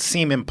doesn't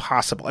seem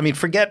impossible. I mean,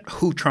 forget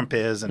who Trump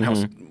is and how,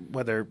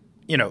 whether,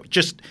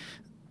 just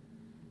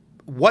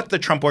what the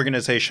Trump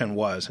Organization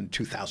was in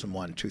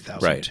 2001,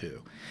 2002.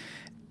 Right.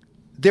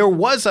 There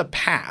was a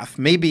path.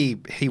 Maybe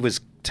he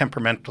was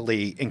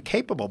temperamentally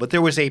incapable, but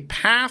there was a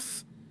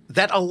path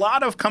that a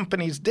lot of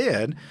companies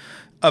did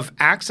of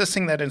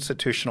accessing that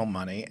institutional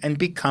money and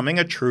becoming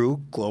a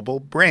true global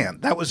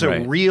brand. That was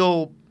a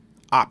real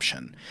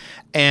option.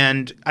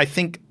 And I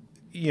think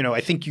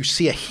you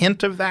see a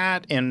hint of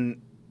that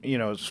in,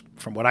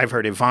 from what I've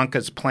heard,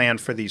 Ivanka's plan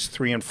for these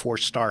 3- and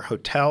 4-star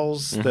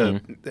hotels,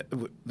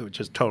 which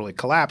has totally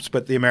collapsed,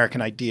 but the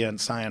American Idea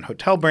and Scion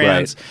hotel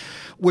brands,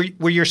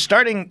 where you're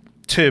starting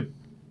to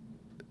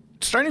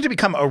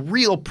become a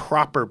real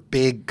proper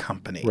big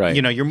company. Right.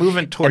 You're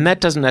moving toward... And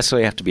that doesn't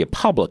necessarily have to be a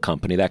public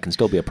company. That can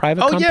still be a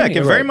private company? Oh, yeah. It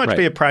can very much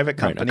be a private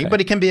company.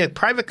 But it can be a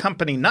private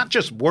company not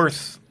just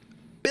worth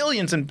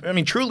billions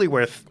truly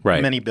worth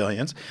many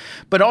billions,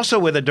 but also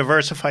with a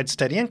diversified,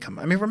 steady income.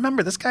 I mean,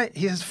 remember, this guy,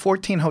 he has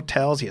 14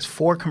 hotels. He has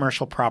 4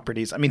 commercial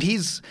properties. I mean,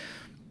 he's...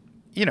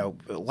 a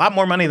lot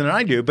more money than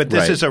I do, but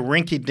this is a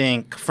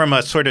rinky-dink from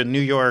a sort of New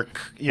York,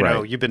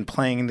 you've been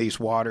playing these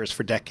waters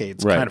for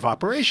decades kind of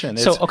operation.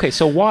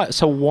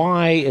 So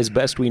why, as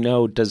best we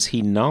know, does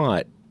he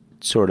not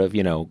sort of,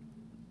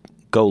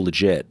 go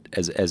legit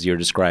as you're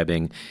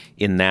describing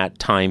in that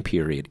time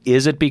period?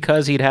 Is it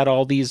because he'd had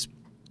all these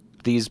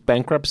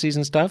bankruptcies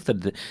and stuff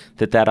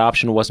that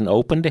option wasn't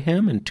open to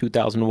him in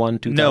 2001,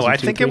 2002? No, I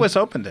think it was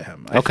open to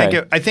him.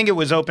 I think it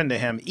was open to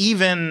him,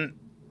 even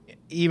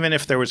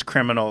if there was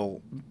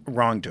criminal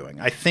wrongdoing.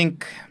 I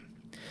think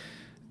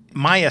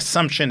my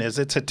assumption is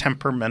it's a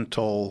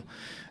temperamental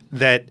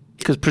that...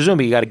 Because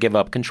presumably you got to give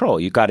up control.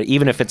 You got to,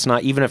 even if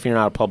you're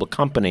not a public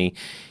company,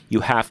 you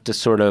have to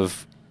sort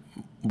of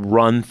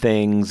run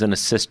things in a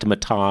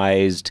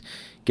systematized,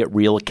 get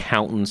real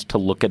accountants to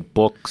look at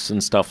books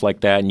and stuff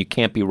like that, and you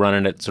can't be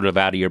running it sort of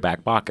out of your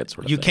back pocket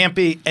sort of thing. You can't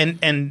be,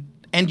 and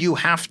you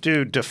have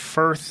to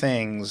defer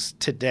things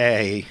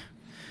today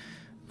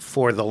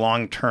for the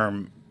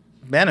long-term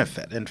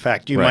benefit. In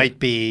fact, you might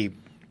be,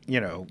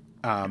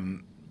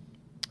 and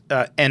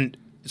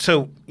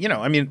so,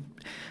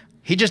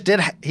 he just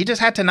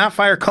had to not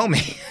fire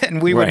Comey,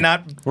 and we would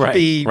not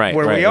be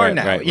where we are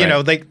now.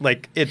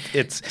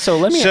 It's so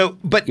let me. So,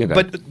 but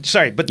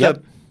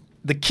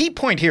the key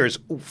point here is,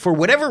 for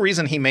whatever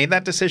reason he made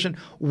that decision.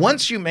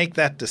 Once you make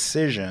that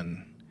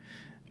decision,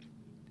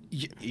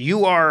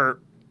 you're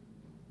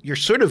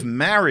sort of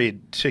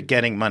married to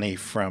getting money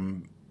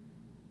from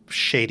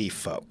shady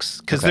folks,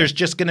 because there's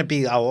just going to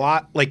be a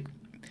lot,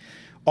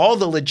 all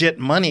the legit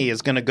money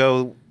is going to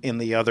go in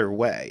the other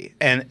way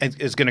and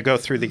is going to go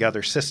through the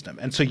other system.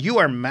 And so you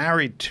are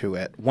married to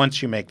it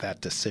once you make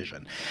that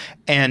decision.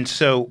 And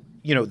so,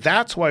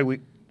 that's why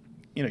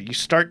you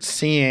start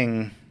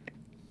seeing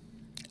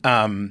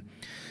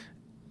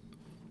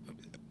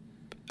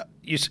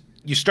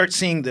you start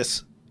seeing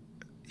this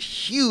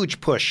huge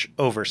push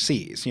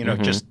overseas,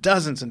 just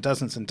dozens and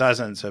dozens and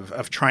dozens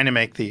of trying to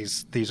make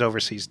these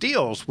overseas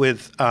deals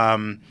with,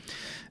 Michael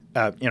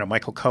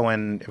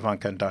Cohen,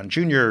 Ivanka, and Don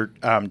Jr.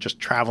 Just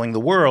traveling the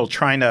world,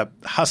 trying to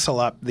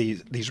hustle up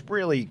these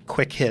really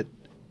quick hit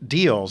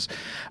deals,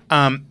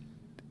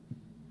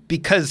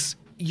 because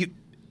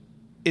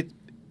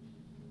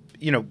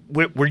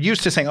we're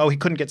used to saying, oh, he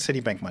couldn't get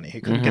Citibank money, he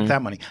couldn't get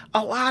that money.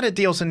 A lot of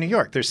deals in New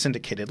York, there's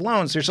syndicated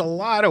loans, there's a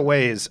lot of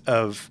ways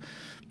of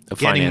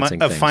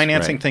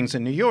financing things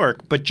in New York,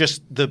 but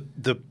just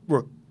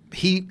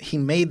he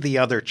made the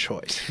other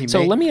choice.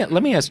 Let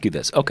me ask you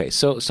this. Okay,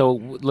 so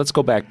let's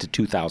go back to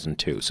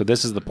 2002. So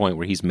this is the point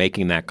where he's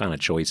making that kind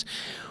of choice.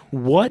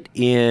 What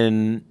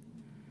in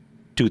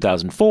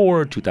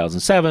 2004,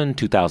 2007,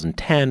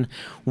 2010,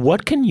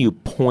 what can you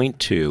point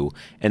to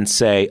and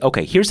say,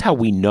 okay, here's how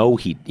we know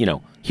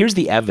here's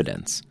the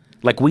evidence.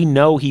 We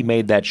know he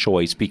made that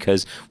choice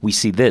because we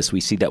see this, we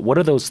see that. What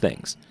are those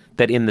things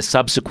that in the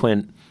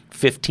subsequent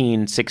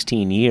 15,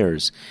 16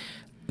 years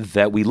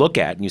that we look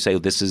at and you say,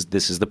 this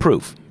is the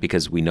proof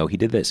because we know he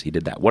did this, he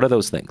did that? What are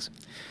those things?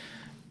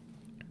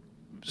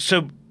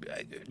 So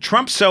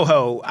Trump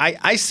Soho,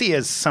 I see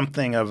as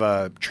something of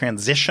a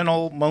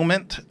transitional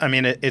moment. I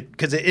mean,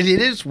 because it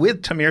is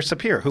with Tamir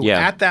Sapir, who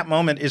at that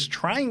moment is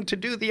trying to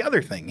do the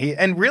other thing.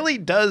 And really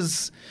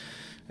does.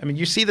 I mean,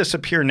 you see the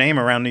Sapir name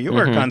around New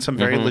York on some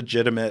very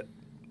legitimate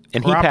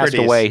and properties. He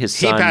passed away. His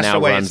son runs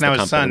It's now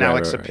his son,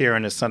 Alex Sapir, Sapir,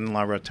 and his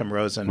son-in-law, Rotem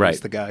Rosen,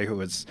 who's the guy who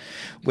was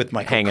with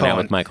Michael Cohen. Hanging out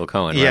with Michael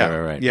Cohen.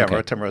 Right. Yeah, okay.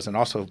 Rotem Rosen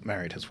also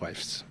married his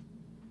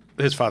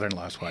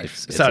father-in-law's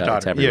wife. It's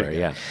everywhere,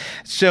 yeah.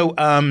 So,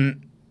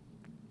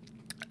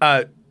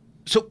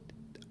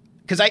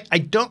 because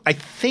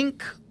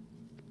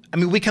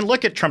we can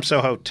look at Trump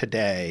Soho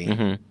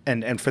today,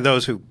 and for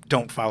those who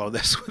don't follow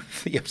this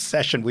with the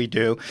obsession we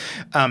do,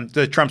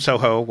 the Trump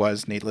Soho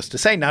was, needless to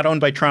say, not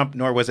owned by Trump,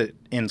 nor was it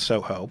in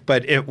Soho,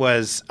 but it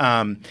was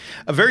a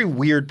very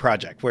weird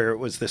project where it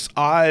was this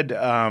odd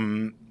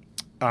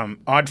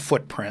odd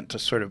footprint, a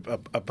sort of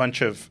a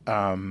bunch of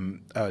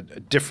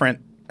different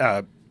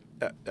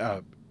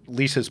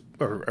leases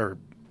or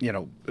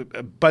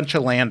a bunch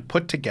of land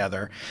put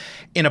together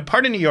in a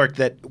part of New York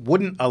that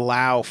wouldn't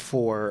allow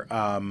for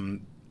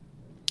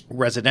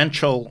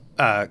residential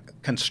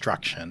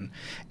construction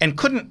and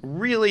couldn't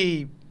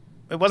really.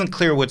 It wasn't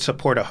clear would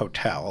support a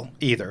hotel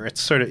either.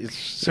 It's sort of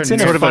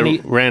a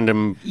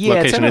random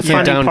location. It's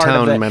in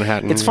downtown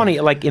Manhattan. It's funny.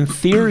 Like in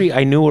theory,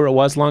 I knew where it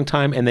was a long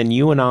time, and then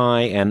you and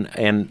I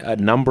and a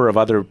number of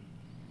other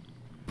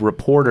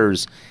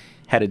reporters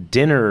had a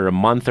dinner a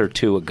month or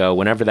two ago,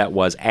 whenever that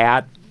was,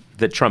 at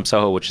the Trump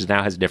Soho, which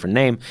now has a different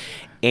name.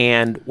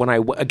 And when I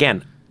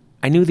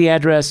knew the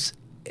address,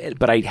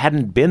 but I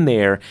hadn't been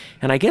there,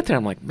 and I get there,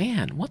 I'm like,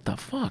 man, what the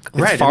fuck?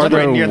 It's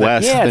farther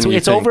west than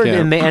it's over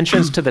in the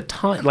entrance to the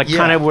tunnel,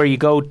 kind of where you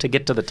go to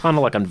get to the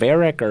tunnel, like on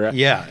Varick, or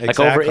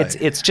exactly.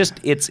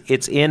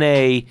 It's in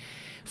a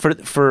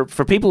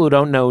for people who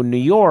don't know New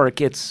York,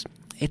 it's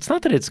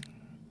not that it's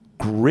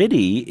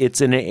gritty.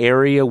 It's in an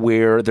area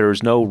where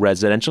there's no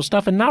residential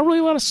stuff and not really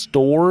a lot of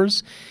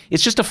stores.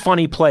 It's just a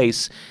funny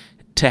place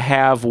to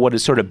have what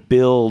is sort of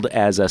billed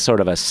as a sort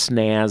of a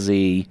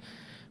snazzy,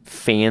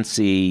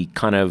 fancy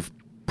kind of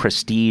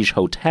prestige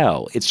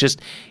hotel. It's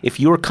just if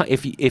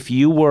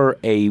you were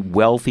a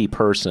wealthy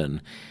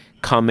person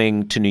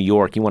coming to New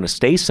York, you want to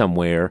stay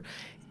somewhere,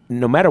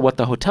 no matter what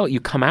the hotel, you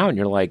come out and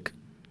you're like,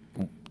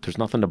 there's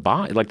nothing to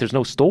buy. Like there's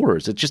no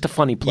stores. It's just a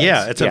funny place.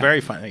 Yeah, it's a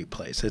very funny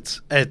place. It's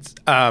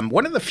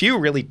one of the few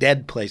really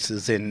dead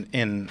places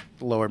in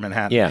Lower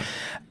Manhattan. Yeah.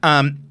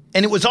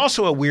 And it was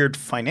also a weird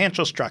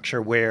financial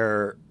structure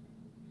where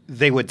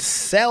they would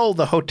sell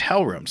the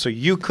hotel room. So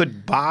you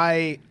could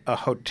buy a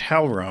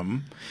hotel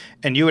room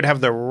and you would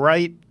have the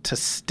right to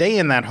stay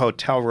in that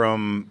hotel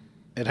room.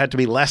 It had to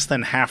be less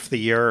than half the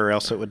year or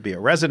else it would be a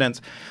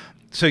residence.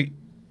 So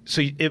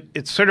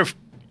it's sort of,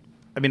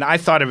 I mean, I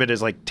thought of it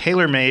as like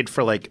tailor-made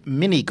for like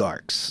mini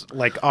garks,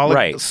 like all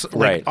right,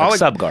 like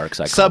sub garks.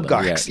 Sub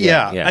garks,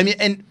 yeah. I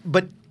mean,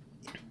 but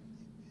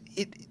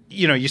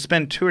you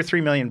spend $2 or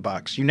 $3 million.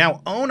 You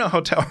now own a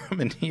hotel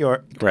room in New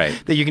York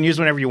that you can use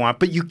whenever you want,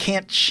 but you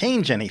can't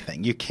change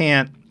anything. You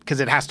can't, because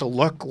it has to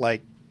look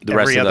like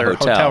every other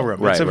hotel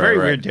room. It's a very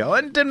weird deal,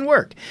 and it didn't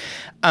work.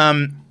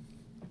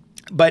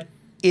 But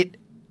it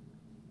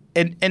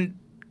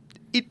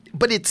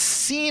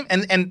seemed,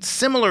 and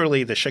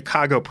similarly, the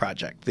Chicago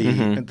project,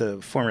 the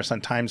former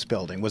Sun-Times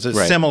building, was a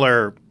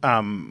similar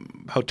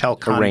hotel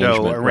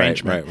condo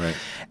arrangement. Right.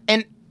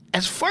 And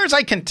as far as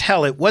I can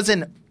tell, it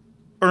wasn't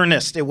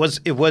earnest. It was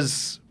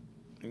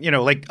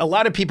like a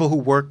lot of people who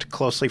worked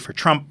closely for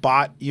Trump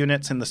bought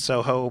units in the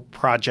Soho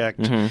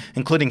project,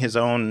 including his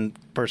own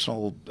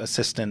personal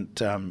assistant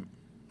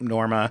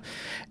Norma,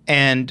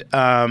 and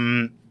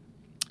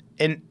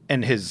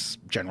his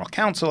general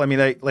counsel. I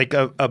mean, like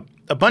a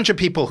bunch of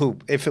people who,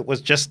 if it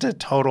was just a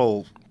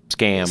total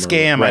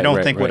scam, I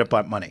don't think would have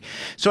bought money.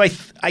 So I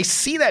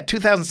see that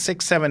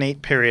 2006, 7,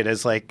 8 period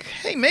as like,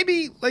 hey,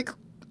 maybe like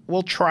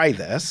we'll try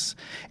this.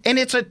 And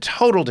it's a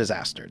total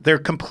disaster. They're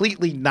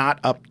completely not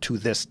up to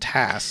this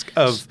task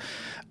of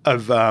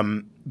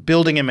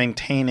building and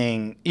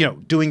maintaining,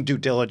 doing due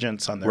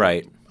diligence on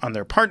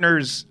their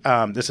partners.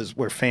 This is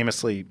where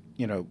famously,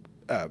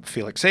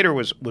 Felix Sater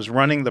was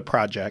running the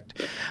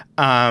project.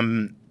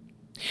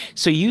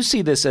 So you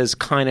see this as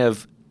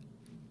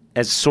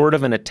as sort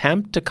of an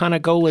attempt to kind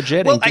of go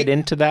legit and get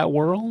into that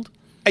world?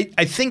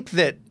 I think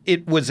that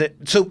it was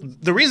so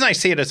the reason I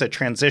see it as a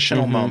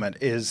transitional moment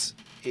is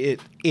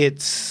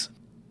it's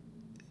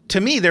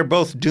to me they're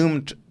both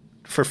doomed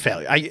for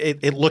failure.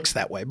 It looks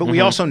that way, but we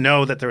also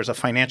know that there was a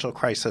financial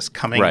crisis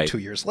coming 2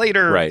 years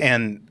later,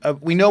 and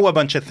we know a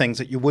bunch of things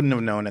that you wouldn't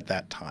have known at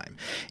that time.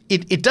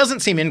 It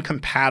doesn't seem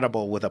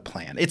incompatible with a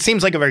plan. It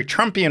seems like a very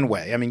Trumpian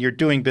way. I mean, you're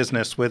doing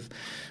business with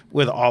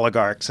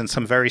oligarchs and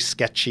some very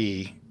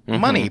sketchy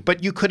money,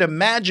 but you could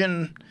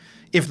imagine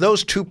if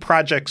those two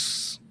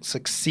projects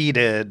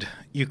succeeded,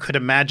 you could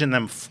imagine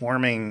them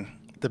forming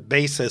the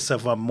basis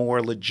of a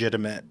more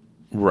legitimate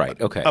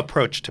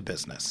approach to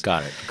business.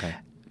 Got it. Okay.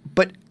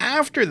 But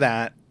after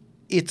that,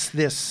 it's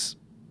this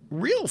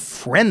real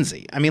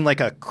frenzy. I mean, like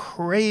a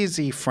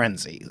crazy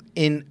frenzy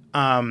and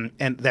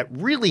that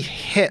really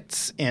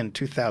hits in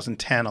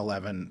 2010,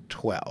 11,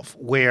 12,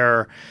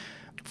 where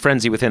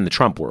frenzy within the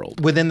Trump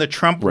world. Within the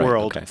Trump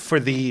world for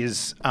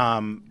these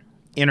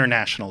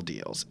international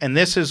deals. And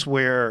this is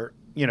where,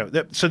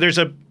 so there's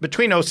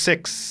between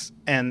 06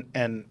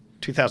 and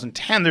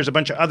 2010, there's a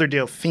bunch of other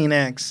deals,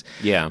 Phoenix,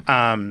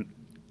 a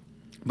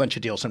bunch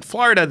of deals in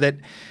Florida that,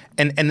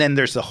 and then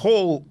there's the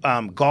whole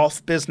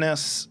golf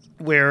business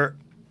where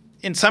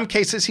in some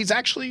cases he's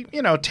actually,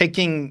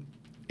 taking,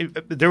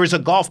 there was a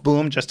golf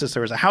boom just as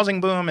there was a housing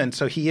boom. And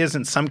so he is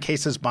in some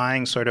cases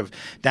buying sort of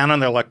down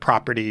on their luck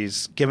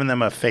properties, giving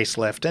them a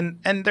facelift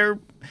and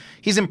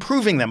he's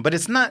improving them, but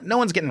it's not, no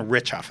one's getting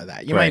rich off of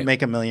that. You might make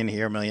 $1 million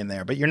here, $1 million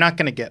there, but you're not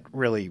going to get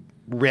really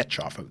rich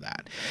off of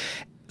that.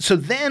 So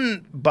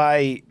then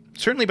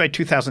certainly by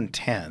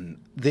 2010,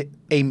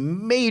 a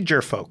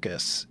major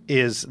focus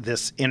is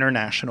this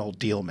international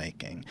deal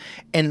making.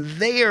 And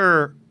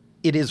there,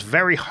 it is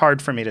very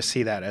hard for me to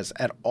see that as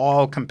at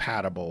all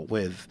compatible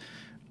with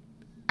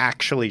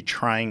actually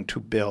trying to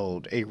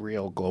build a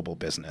real global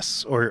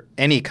business or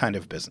any kind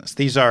of business.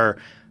 These are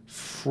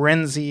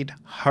frenzied,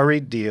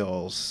 hurried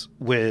deals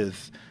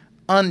with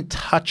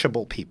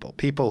untouchable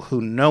people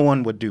who no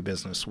one would do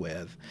business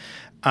with.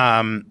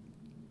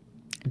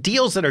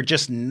 Deals that are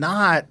just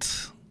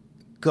not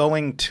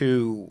going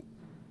to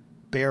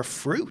bear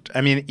fruit.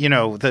 I mean,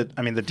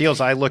 the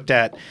deals I looked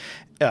at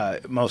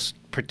most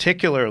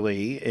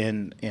particularly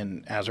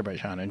in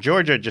Azerbaijan and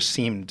Georgia just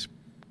seemed,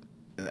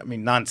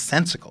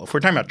 nonsensical. If we're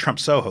talking about Trump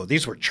Soho,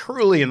 these were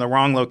truly in the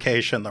wrong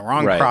location, the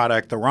wrong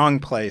product, the wrong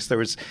place. There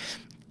was,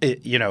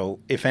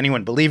 if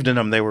anyone believed in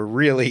them, they were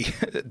really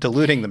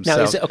deluding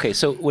themselves. Now,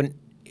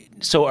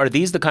 so are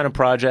these the kind of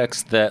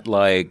projects that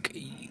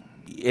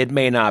it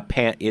may not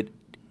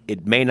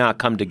it may not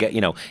come to get,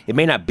 it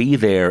may not be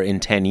there in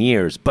 10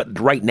 years, but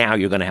right now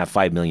you're going to have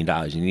 $5 million.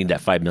 You need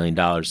that $5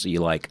 million, so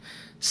you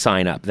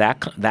sign up.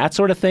 That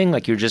sort of thing.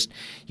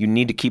 You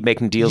need to keep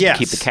making deals to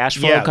keep the cash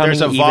flow coming.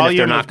 There's a even volume if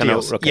they're not of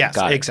deals. Gonna, okay, yes,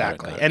 got it,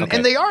 exactly. got it.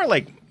 And they are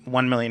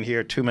 $1 million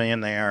here, $2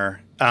 million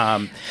there.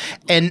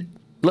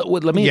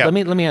 Let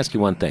me ask you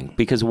one thing,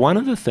 because one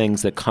of the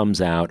things that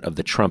comes out of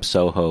the Trump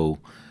Soho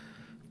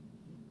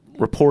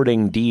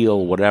reporting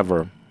deal,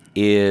 whatever,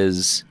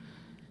 is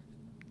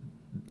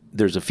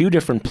there's a few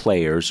different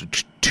players,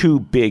 two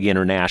big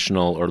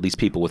international, or at least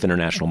people with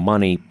international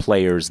money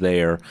players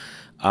there,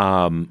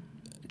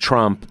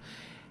 Trump,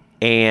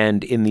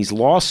 and in these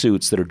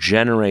lawsuits that are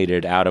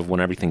generated out of when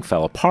everything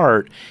fell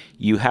apart,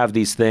 you have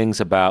these things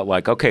about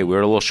okay, we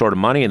were a little short of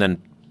money, and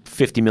then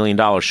 $50 million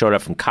showed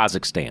up from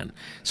Kazakhstan.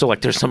 So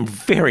there's some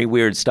very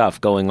weird stuff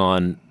going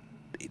on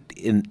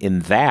in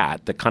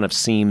that kind of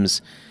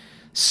seems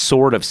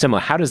sort of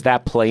similar. How does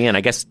that play in?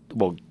 I guess,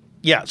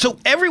 yeah. So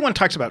everyone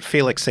talks about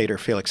Felix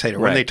Sater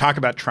when they talk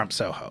about Trump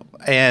Soho.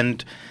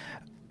 And,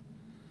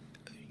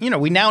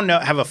 we now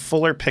have a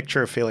fuller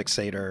picture of Felix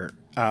Sater.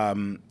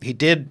 He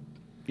did,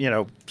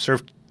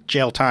 serve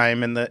jail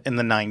time in the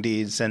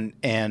 90s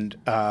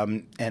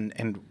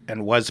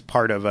and was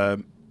part of a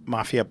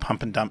mafia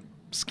pump and dump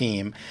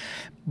scheme.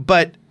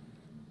 But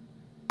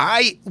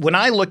when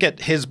I look at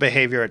his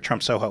behavior at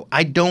Trump Soho,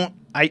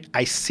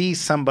 I see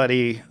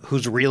somebody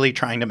who's really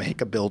trying to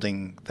make a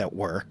building that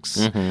works.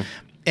 Mm-hmm.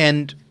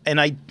 And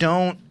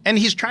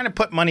he's trying to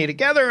put money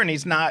together, and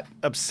he's not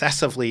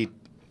obsessively,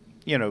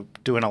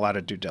 doing a lot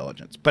of due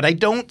diligence. But I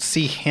don't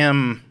see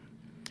him,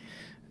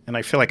 and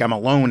I feel like I'm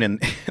alone in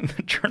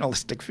the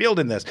journalistic field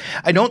in this.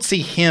 I don't see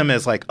him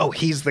as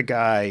he's the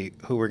guy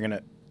who we're going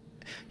to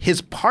 –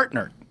 his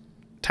partner,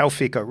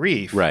 Tawfiq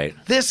Arif, right.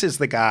 This is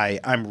the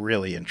guy I'm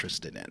really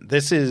interested in.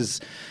 This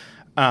is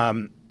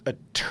a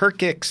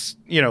Turkic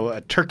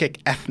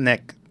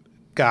ethnic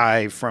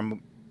guy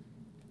from –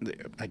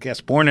 I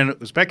guess born in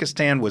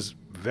Uzbekistan, was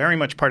very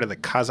much part of the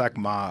Kazakh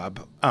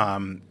mob.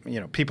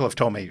 People have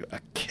told me a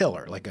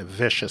killer, a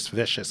vicious,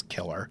 vicious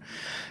killer.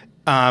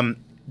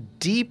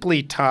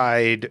 Deeply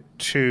tied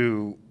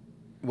to,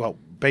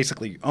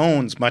 basically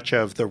owns much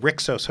of the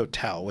Rixos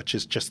Hotel, which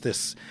is just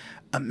this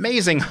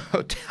amazing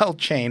hotel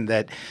chain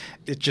that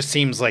it just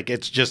seems like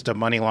it's just a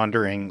money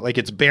laundering,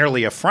 it's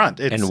barely a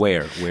front. And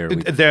where?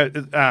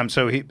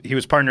 So he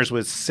was partners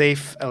with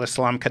Saif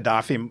al-Islam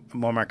Gaddafi,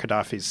 Muammar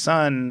Gaddafi's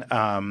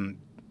son.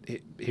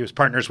 He was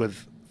partners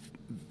with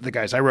the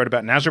guys I wrote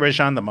about in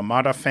Azerbaijan, the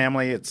Mammadov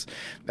family. It's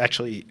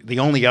actually the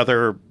only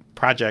other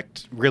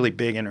project, really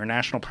big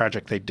international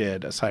project they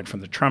did aside from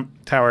the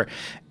Trump Tower.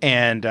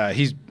 And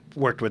he's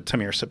worked with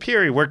Tamir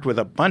Sapir. He worked with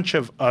a bunch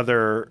of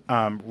other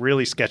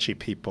really sketchy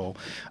people.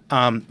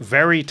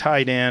 Very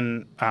tied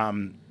in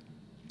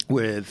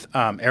with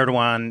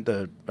Erdogan,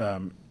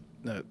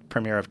 the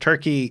premier of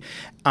Turkey,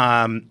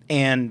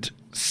 and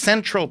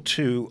central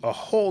to a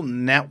whole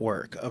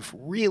network of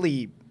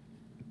really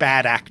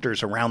bad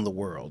actors around the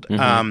world.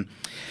 Mm-hmm.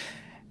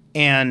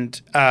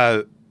 And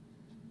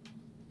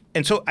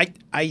so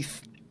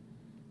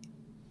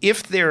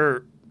if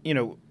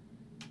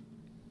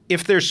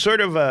there's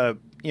sort of a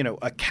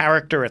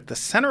character at the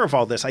center of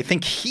all this, I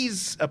think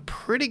he's a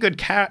pretty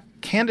good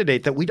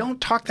candidate that we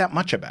don't talk that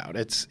much about.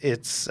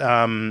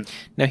 Now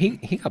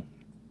he got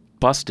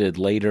busted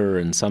later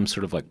in some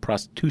sort of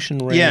prostitution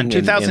ring. Yeah, in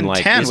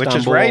 2010, which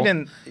is right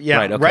when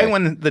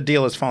the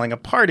deal is falling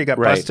apart. He got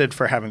busted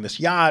for having this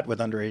yacht with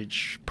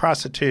underage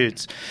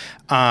prostitutes.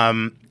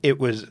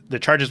 The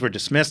charges were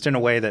dismissed in a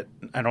way that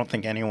I don't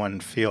think anyone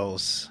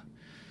feels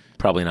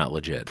probably not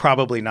legit.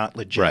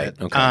 Right.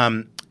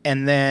 Okay.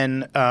 And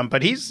then,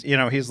 but he's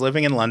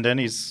living in London.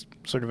 He's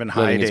sort of in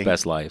hiding. Living his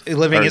best life.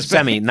 Living his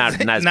not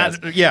his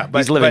best. Yeah, but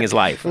he's living his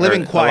life.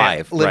 Living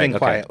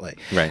quietly.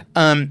 Right.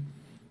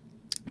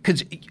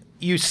 Because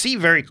you see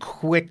very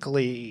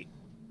quickly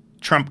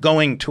Trump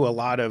going to a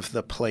lot of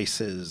the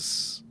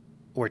places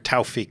where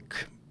Tawfiq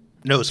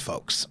knows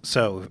folks.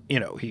 So,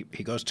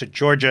 he goes to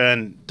Georgia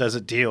and does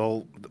a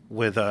deal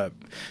with a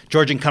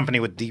Georgian company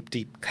with deep,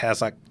 deep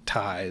Kazakh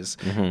ties.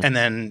 Mm-hmm. And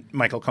then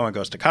Michael Cohen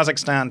goes to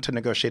Kazakhstan to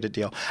negotiate a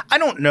deal. I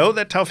don't know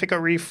that Tawfiq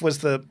Arif was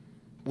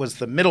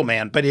the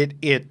middleman, but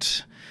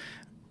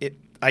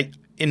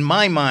in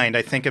my mind,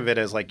 I think of it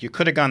as like you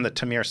could have gone the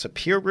Tamir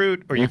Sapir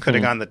route or you could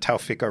have gone the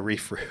Tawfiq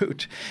Arif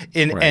route.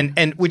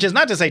 And which is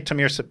not to say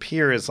Tamir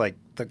Sapir is like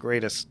the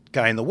greatest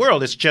guy in the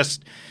world. It's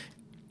just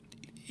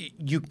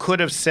you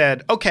could have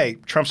said, okay,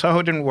 Trump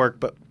Soho didn't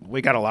work, but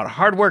we got a lot of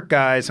hard work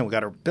guys and we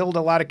got to build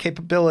a lot of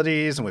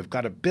capabilities and we've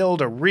got to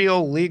build a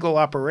real legal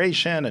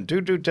operation and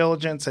do due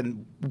diligence.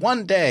 And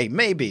one day,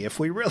 maybe, if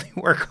we really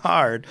work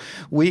hard,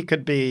 we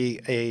could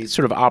be a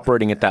sort of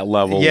operating at that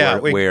level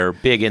where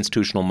big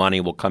institutional money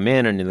will come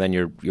in and then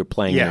you're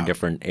playing in a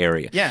different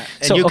area. Yeah.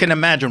 And you can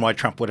imagine why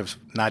Trump would have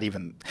not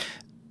even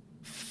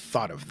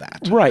thought of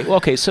that. Right. Well,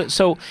 okay.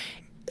 So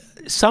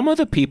some of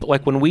the people,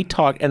 like when we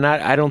talk, and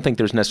I don't think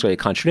there's necessarily a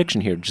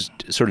contradiction here, just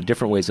sort of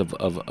different ways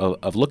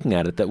of looking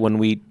at it. That when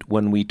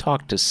we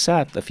talked to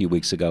Seth a few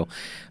weeks ago,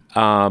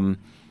 to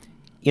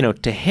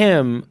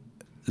him,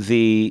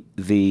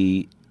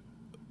 the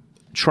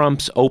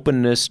Trump's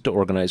openness to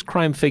organized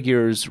crime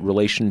figures,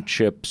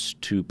 relationships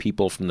to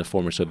people from the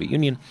former Soviet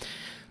Union,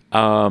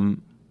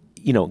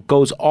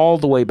 goes all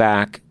the way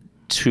back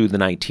to the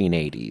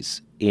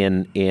 1980s.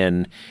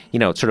 In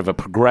sort of a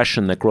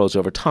progression that grows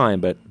over time,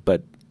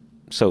 but.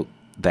 So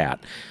that,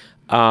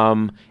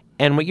 and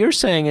what you're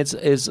saying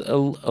is a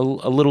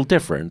little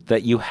different.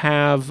 That you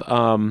have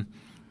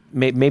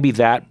maybe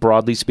that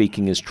broadly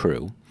speaking is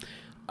true,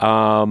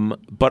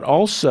 but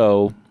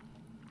also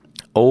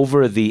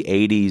over the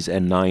 80s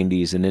and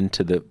 90s and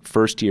into the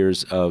first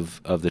years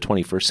of the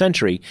 21st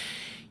century,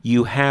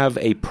 you have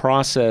a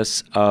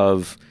process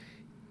of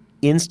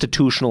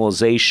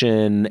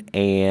institutionalization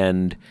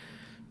and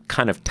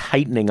kind of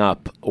tightening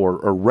up or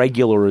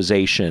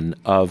regularization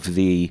of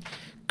the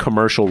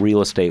commercial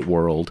real estate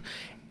world,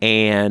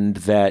 and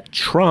that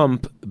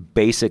Trump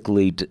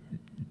basically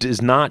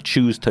does not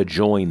choose to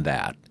join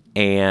that.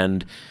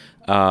 And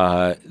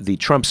the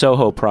Trump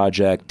Soho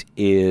project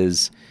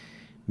is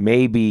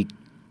maybe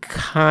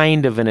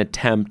kind of an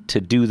attempt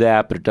to do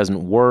that, but it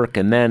doesn't work.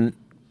 And then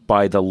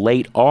by the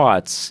late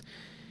aughts,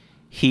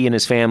 he and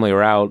his family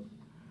are out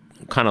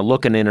kind of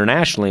looking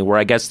internationally, where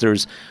I guess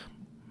there's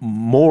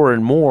more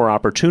and more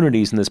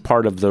opportunities in this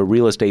part of the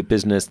real estate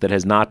business that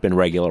has not been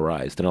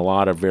regularized, and a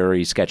lot of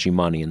very sketchy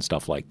money and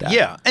stuff like that.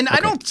 Yeah, and I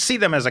don't see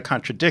them as a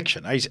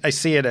contradiction. I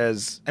see it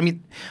as,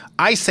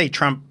 I say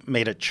Trump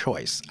made a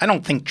choice. I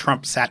don't think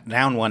Trump sat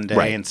down one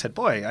day and said,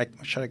 boy,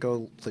 should I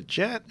go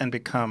legit and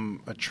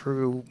become a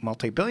true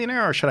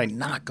multi-billionaire, or should I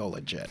not go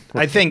legit?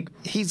 I think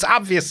he's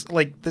obvious,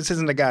 like, this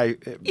isn't a guy.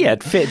 Yeah,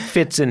 it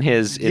fits in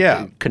his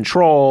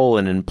control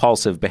and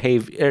impulsive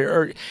behavior.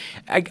 Or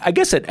I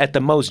guess at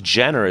the most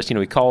generous,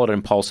 we call it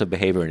impulsive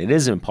behavior, and it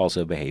is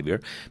impulsive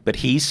behavior, but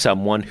he's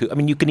someone who,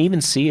 you can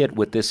even see it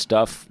with this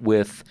stuff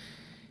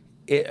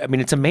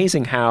it's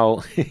amazing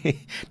how,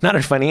 not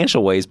in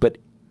financial ways, but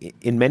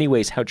in many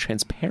ways how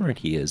transparent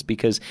he is,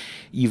 because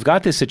you've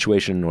got this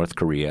situation in North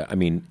Korea.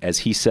 As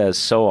he says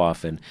so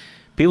often,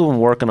 people have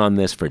been working on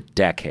this for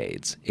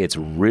decades. It's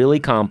really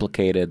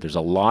complicated. There's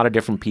a lot of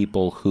different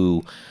people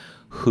who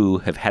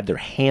have had their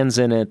hands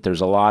in it.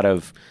 There's a lot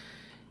of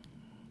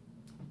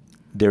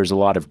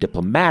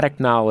diplomatic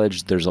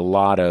knowledge. There's a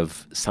lot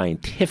of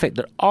scientific.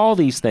 There are all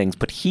these things,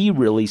 but he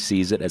really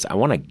sees it as, I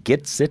want to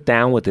sit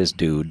down with this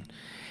dude,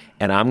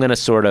 and I'm going to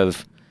sort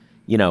of,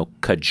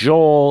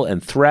 cajole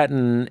and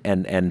threaten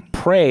and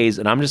praise,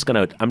 and I'm just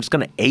going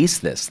to ace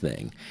this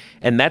thing.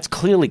 And that's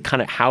clearly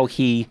kind of how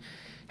his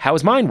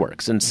mind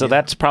works. And so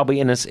that's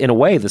probably in a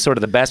way the sort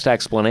of the best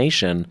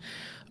explanation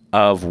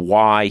of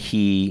why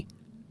he,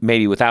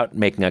 maybe without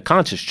making a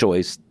conscious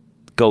choice,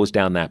 goes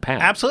down that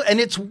path. Absolutely. And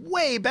it's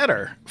way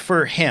better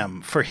for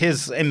him, for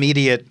his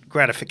immediate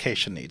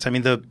gratification needs.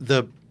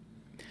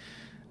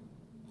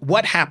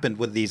 What happened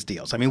with these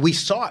deals? We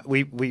saw it.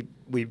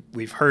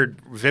 We've heard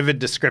vivid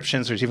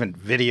descriptions. There's even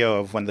video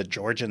of when the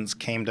Georgians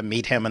came to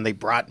meet him and they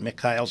brought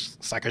Mikhail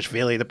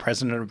Saakashvili, the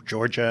president of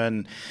Georgia,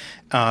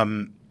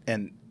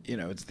 and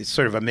it's these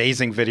sort of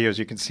amazing videos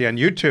you can see on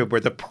YouTube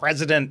where the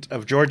president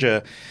of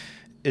Georgia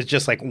is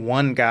just like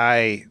one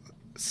guy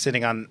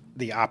sitting on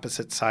the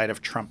opposite side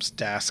of Trump's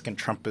desk, and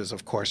Trump is,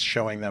 of course,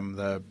 showing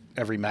them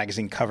every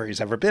magazine cover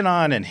he's ever been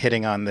on and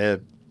hitting on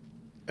the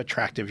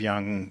attractive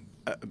young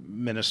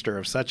minister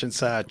of such and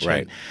such.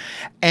 Right.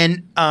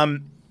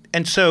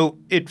 And so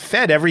it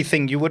fed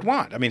everything you would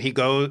want. He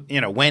goes,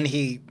 when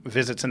he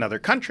visits another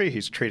country,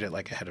 he's treated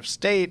like a head of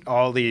state.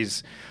 All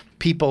these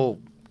people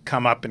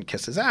come up and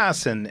kiss his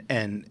ass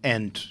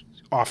and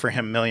offer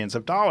him millions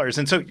of dollars.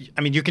 And so,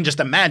 you can just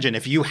imagine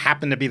if you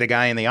happen to be the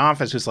guy in the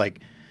office who's like,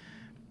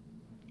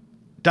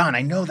 Don,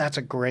 I know that's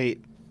a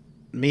great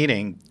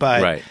meeting,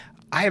 but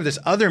I have this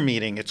other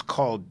meeting. It's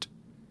called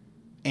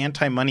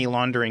anti-money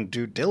laundering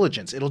due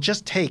diligence. It'll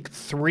just take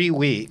 3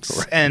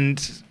 weeks,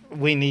 and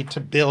we need to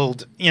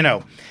build,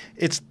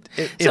 it's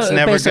so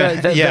never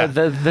going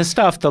to... The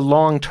stuff, the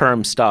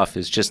long-term stuff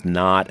is just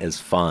not as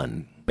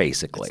fun,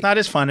 basically. It's not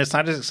as fun. It's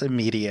not as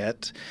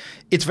immediate.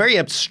 It's very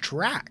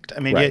abstract. I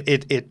mean, right.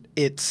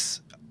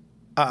 it's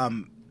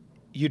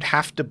you'd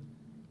have to,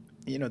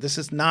 this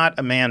is not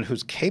a man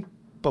who's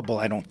capable,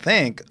 I don't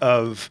think,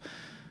 of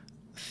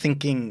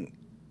thinking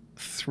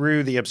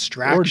through the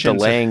abstractions. Or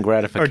delaying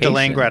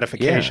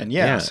gratification.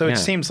 Yeah. So it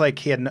seems like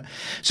he had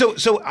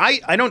So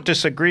I don't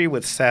disagree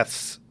with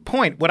Seth's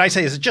point. What I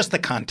say is just the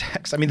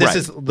context. I mean, this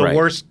is the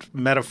worst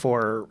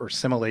metaphor or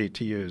simile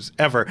to use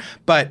ever.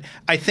 But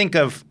I think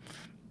of,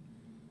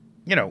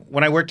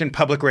 when I worked in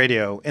public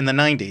radio in the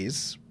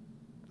 90s,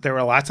 there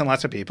were lots and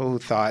lots of people who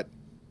thought,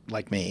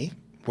 like me,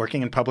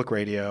 working in public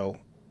radio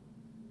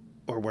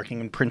or working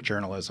in print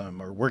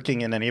journalism or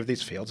working in any of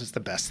these fields is the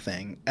best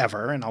thing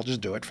ever, and I'll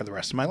just do it for the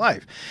rest of my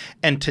life.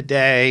 And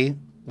today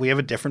we have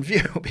a different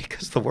view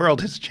because the world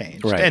has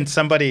changed. Right. And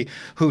somebody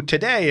who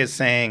today is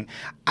saying,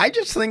 I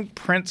just think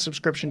print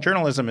subscription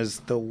journalism is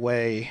the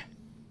way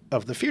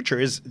of the future.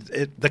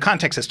 The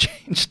context has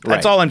changed.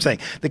 That's all I'm saying.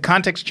 The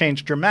context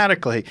changed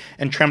dramatically,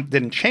 and Trump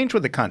didn't change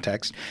with the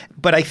context.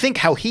 But I think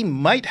how he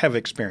might have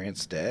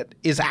experienced it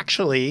is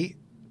actually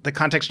the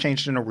context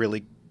changed in a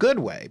really good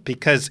way,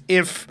 because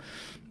if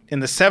in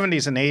the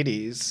 70s and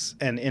 80s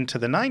and into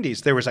the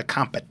 90s there was a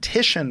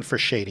competition for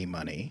shady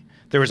money,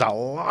 there was a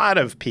lot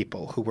of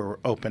people who were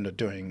open to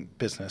doing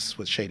business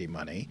with shady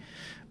money.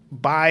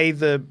 By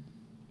the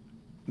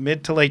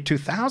mid to late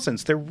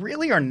 2000s, there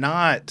really are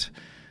not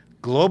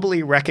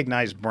globally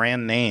recognized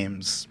brand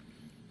names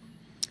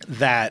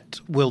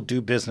that will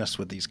do business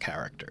with these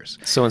characters.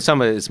 So in some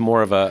way, it's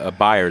more of a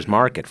buyer's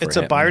market for him. It's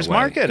a buyer's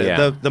market.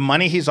 Yeah. The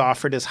money he's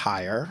offered is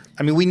higher.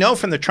 I mean, we know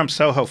from the Trump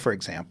Soho, for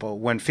example,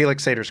 when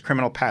Felix Sater's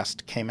Criminal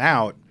Past came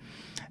out,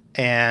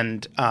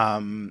 and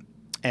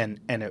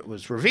it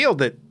was revealed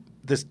that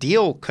this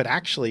deal could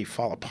actually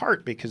fall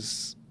apart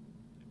because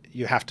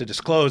you have to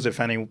disclose if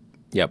any.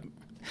 Yep.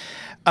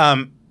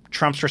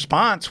 Trump's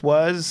response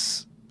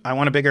was, "I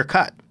want a bigger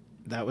cut."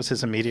 That was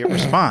his immediate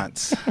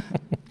response.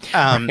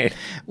 Right.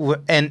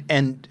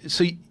 And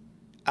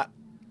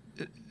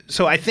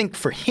so I think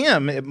for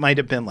him, it might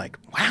have been like,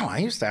 wow, I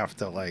used to have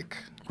to like.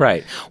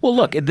 Right. Well,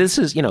 look, this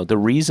is, the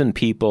reason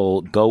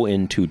people go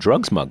into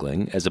drug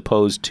smuggling as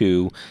opposed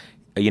to,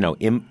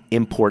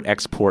 import,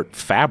 export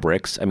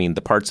fabrics. I mean,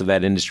 the parts of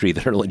that industry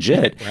that are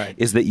legit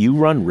is that you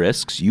run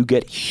risks, you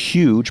get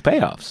huge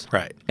payoffs.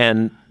 Right.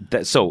 And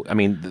so, I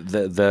mean,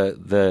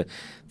 the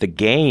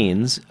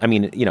gains, I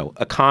mean,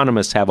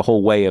 economists have a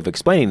whole way of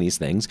explaining these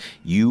things.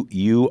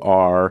 You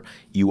are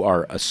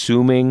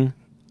assuming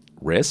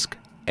risk,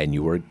 and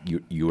you are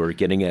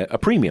getting a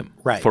premium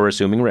for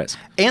assuming risk.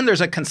 And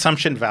there's a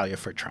consumption value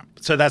for Trump.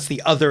 So that's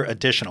the other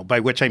additional, by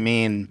which I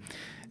mean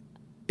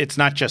it's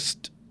not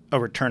just a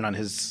return on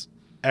his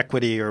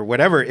equity or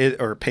whatever,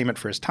 or payment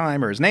for his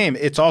time or his name.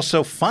 It's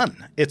also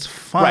fun. It's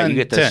fun. Right, you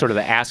get the sort of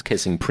the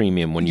ass-kissing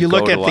premium when you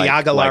look go at to the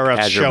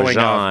Agalarovs showing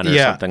up or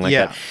something like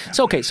that.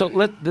 So okay,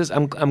 so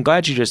I'm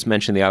glad you just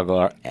mentioned the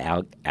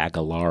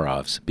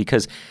Agalarovs,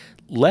 because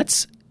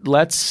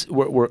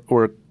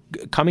we're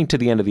coming to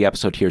the end of the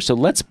episode here. So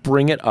let's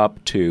bring it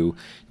up to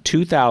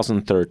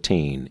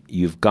 2013.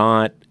 You've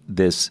got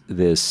this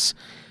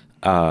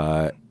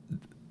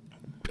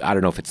I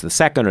don't know if it's the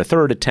second or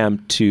third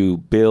attempt to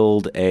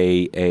build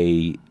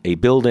a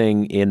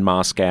building in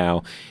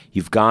Moscow.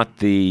 You've got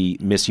the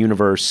Miss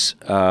Universe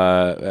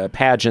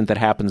pageant that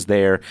happens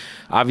there.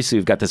 Obviously,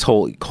 we've got this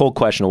whole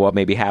question of what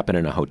maybe happened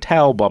in a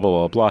hotel, blah, blah,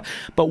 blah, blah.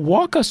 But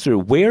walk us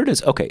through,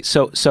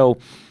 so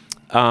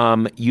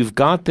you've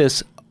got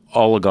this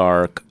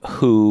oligarch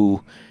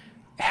who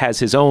has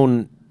his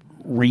own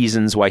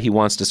reasons why he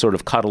wants to sort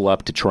of cuddle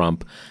up to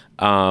Trump.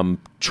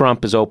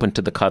 Trump is open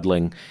to the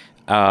cuddling.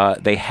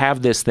 They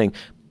have this thing.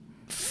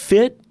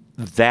 Fit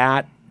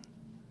that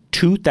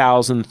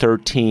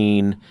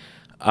 2013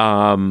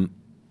 kind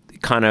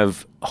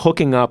of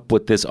hooking up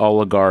with this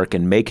oligarch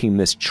and making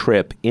this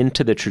trip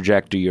into the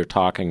trajectory you're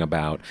talking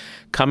about,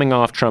 coming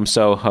off Trump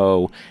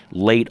Soho,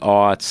 late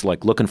aughts,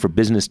 like looking for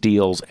business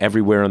deals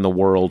everywhere in the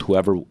world,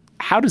 whoever.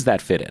 How does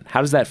that fit in? How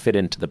does that fit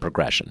into the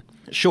progression?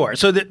 Sure.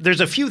 So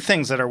there's a few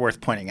things that are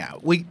worth pointing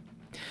out. We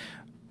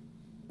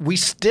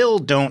still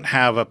don't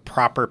have a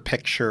proper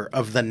picture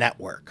of the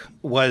network.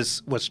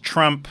 Was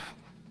Trump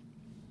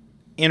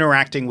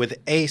interacting with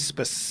a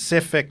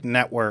specific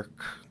network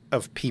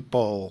of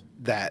people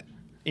that,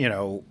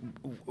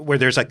 where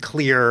there's a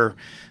clear,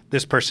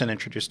 this person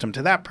introduced him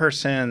to that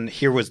person,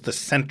 here was the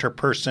center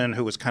person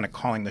who was kind of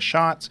calling the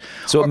shots?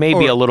 So it may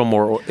be a little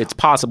more, it's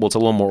possible it's a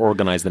little more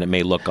organized than it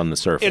may look on the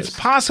surface. It's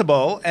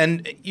possible.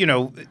 And,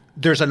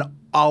 there's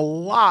a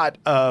lot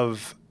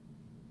of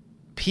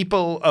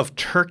people of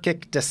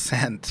Turkic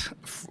descent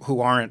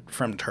who aren't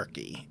from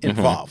Turkey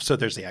involved. Mm-hmm. So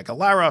there's the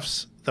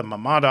Agalarovs, the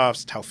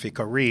Mamadovs, Tawfiq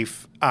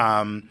Arif,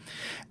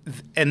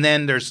 and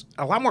then there's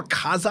a lot more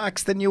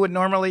Kazakhs than you would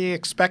normally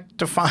expect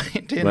to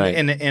find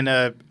in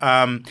a.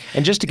 And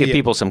just to give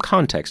people some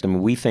context, I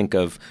mean, we think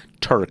of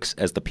Turks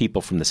as the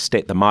people from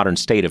the modern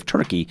state of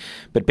Turkey,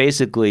 but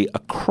basically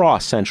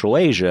across Central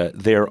Asia,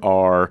 there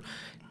are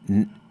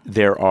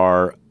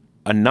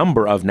a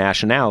number of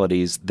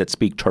nationalities that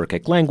speak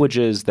Turkic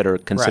languages that are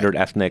considered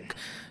ethnic.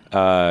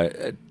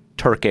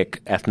 Turkic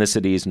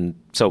ethnicities, and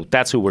so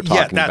that's who we're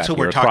talking about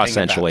here across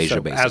Central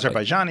Asia, basically.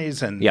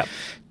 Azerbaijanis and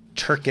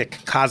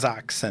Turkic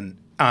Kazakhs, and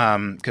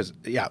because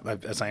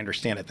as I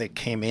understand it, they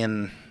came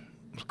in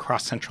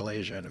across Central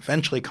Asia and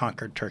eventually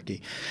conquered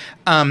Turkey.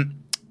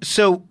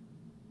 So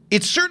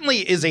it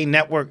certainly is a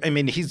network. I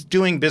mean, he's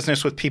doing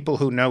business with people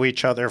who know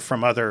each other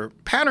from other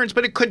patterns,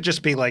 but it could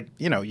just be like,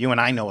 you and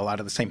I know a lot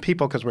of the same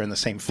people because we're in the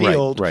same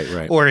field.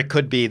 Right. Or it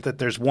could be that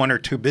there's one or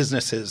two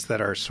businesses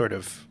that are sort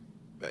of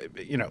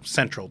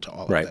central to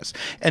all of this.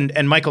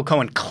 And Michael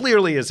Cohen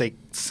clearly is a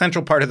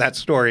central part of that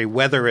story,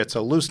 whether it's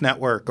a loose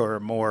network or a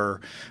more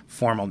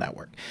formal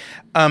network.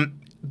 The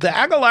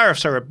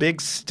Agalarovs are a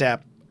big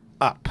step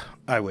up,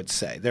 I would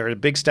say. They're a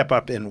big step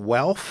up in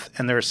wealth,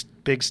 and they're a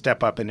big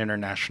step up in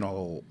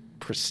international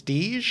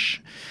prestige.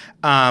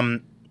 They're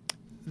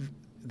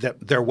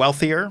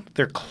wealthier.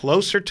 They're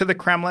closer to the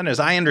Kremlin. As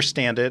I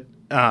understand it,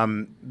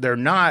 they're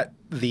not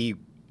the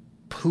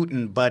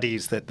Putin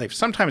buddies that they've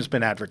sometimes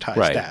been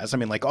advertised as. I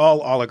mean, like all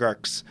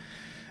oligarchs,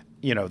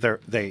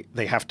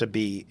 they have to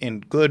be in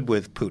good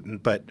with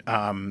Putin. But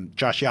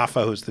Josh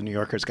Yaffa, who's the New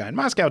Yorker's guy in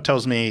Moscow,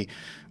 tells me,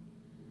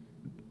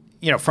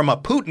 from a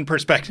Putin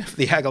perspective,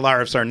 the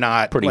Agalarovs are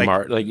not pretty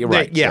you're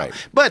right. Right.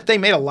 But they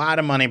made a lot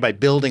of money by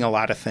building a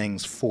lot of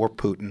things for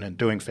Putin and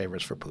doing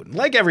favors for Putin,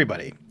 like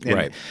everybody.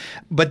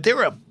 But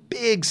they're a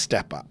big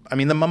step up. I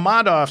mean, the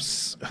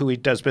Mammadovs, who he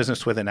does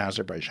business with in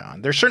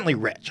Azerbaijan, they're certainly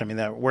rich. I mean,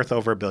 they're worth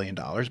over $1 billion.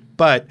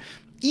 But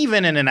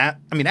even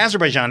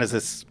Azerbaijan is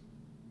this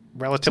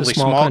relatively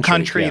small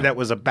country that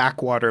was a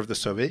backwater of the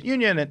Soviet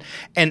Union.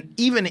 And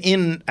even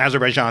in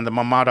Azerbaijan, the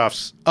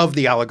Mammadovs of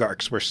the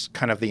oligarchs were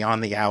kind of the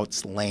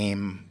on-the-outs,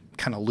 lame,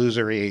 kind of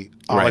losery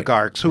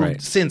oligarchs who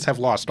since have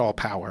lost all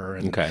power.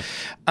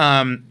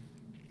 And,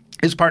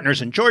 his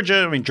partners in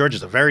Georgia,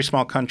 Georgia's a very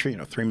small country,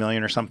 3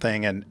 million or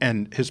something,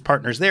 and his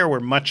partners there were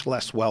much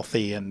less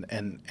wealthy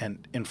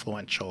and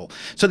influential.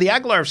 So the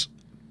Agalarovs,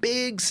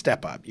 big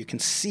step up. You can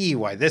see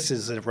why this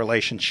is a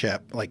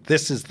relationship, like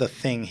this is the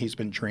thing he's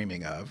been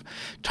dreaming of.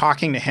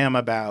 Talking to him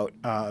about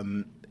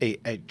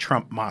a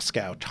Trump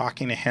Moscow,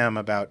 talking to him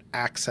about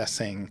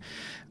accessing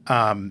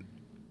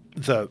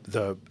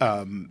the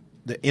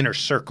inner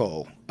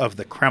circle of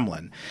the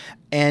Kremlin.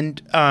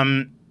 And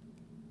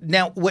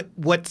now,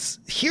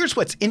 here's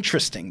what's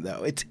interesting,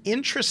 though. It's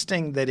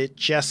interesting that it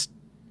just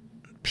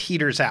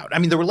peters out. I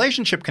mean, the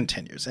relationship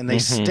continues, and they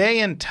stay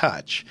in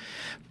touch,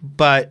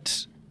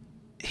 but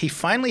he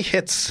finally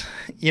hits,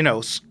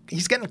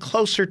 he's getting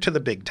closer to the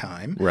big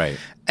time. Right.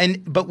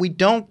 But we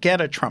don't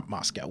get a Trump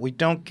Moscow. We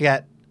don't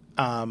get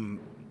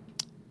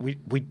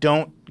we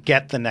don't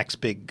get the next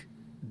big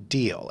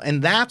deal.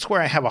 And that's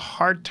where I have a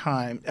hard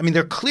time. I mean,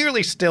 they're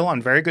clearly still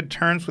on very good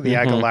terms with the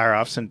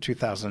Agalarovs in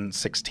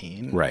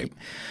 2016. Right.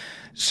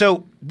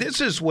 So this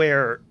is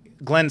where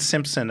Glenn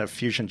Simpson of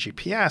Fusion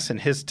GPS, in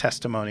his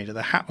testimony to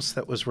the House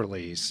that was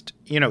released,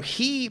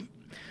 he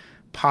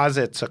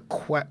posits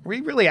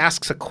he really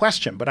asks a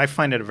question, but I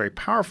find it a very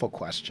powerful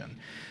question.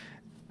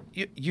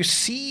 You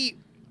see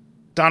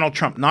Donald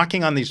Trump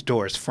knocking on these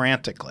doors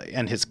frantically,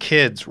 and his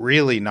kids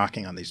really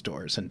knocking on these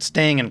doors and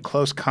staying in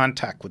close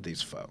contact with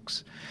these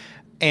folks.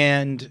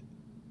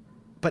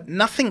 But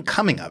nothing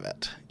coming of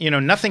it,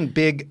 nothing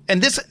big.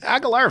 And this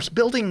Agalarov's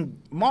building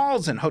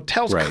malls and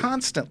hotels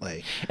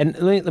constantly. And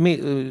let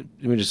me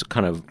just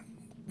kind of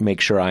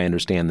make sure I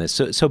understand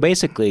this. So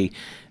basically,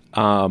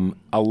 a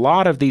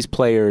lot of these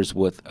players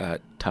with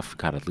Tawfiq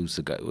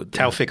Arif.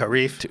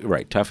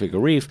 Tawfiq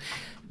Arif.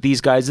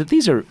 These guys,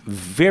 these are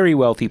very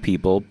wealthy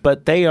people,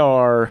 but they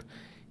are,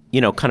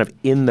 kind of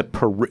in the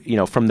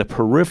from the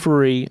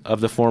periphery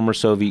of the former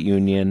Soviet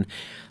Union.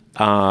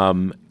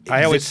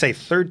 I always say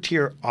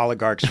third-tier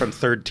oligarchs from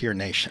third-tier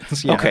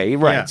nations. Okay,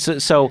 right. Yeah.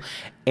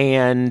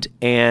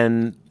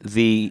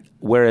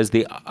 Whereas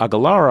the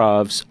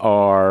Agalarovs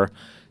are,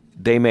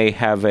 they may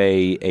have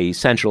a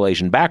Central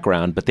Asian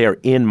background, but they're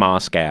in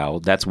Moscow.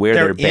 That's where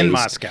they're based. In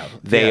Moscow.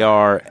 They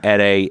are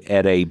at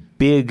a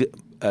big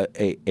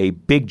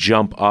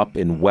jump up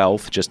in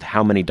wealth, just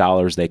how many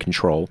dollars they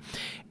control,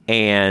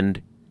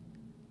 and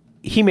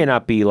he may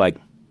not be like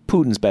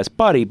Putin's best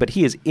buddy, but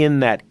he is in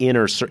that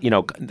inner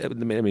circle. Let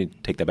me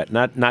take that back.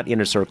 Not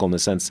inner circle in the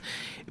sense,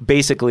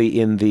 basically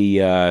in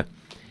the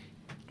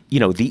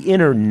the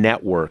inner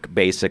network,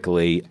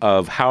 basically,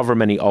 of however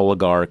many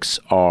oligarchs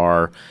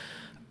are,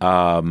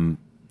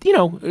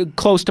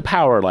 close to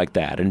power like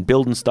that and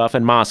building stuff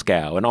in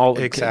Moscow and all.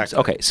 Exactly.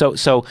 Okay, so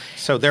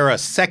they're a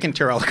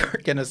second-tier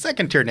oligarch in a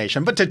second-tier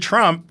nation, but to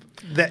Trump,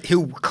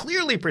 who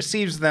clearly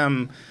perceives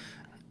them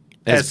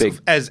as big.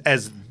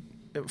 as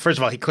first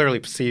of all, he clearly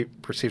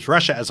perceives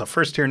Russia as a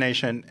first-tier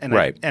nation, and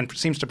right. and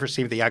seems to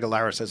perceive the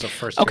Aguilaras as a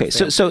first-tier. Okay,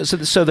 so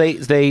they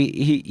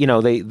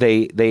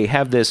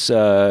have this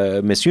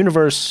Miss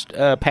Universe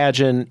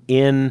pageant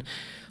in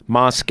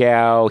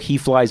Moscow. He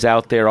flies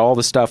out there, all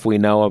the stuff we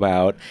know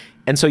about,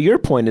 and so your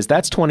point is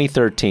that's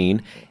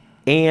 2013,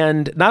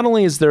 and not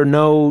only is there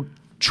no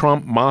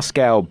Trump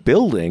Moscow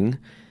building,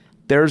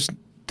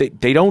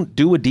 they don't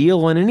do a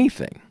deal on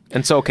anything,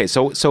 and so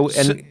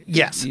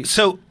yes,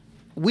 so.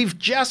 We've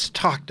just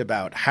talked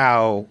about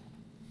how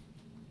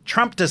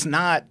Trump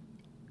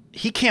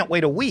he can't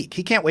wait a week.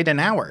 He can't wait an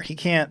hour. He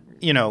can't,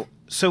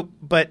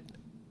 but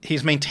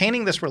he's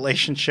maintaining this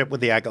relationship with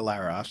the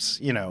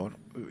Aguilarovs,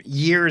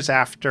 years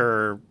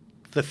after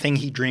the thing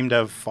he dreamed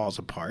of falls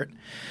apart.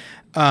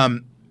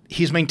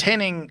 He's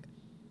maintaining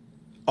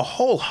a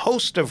whole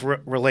host of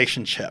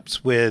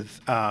relationships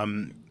with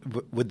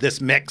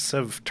this mix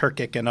of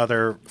Turkic and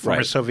other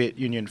former Soviet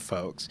Union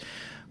folks.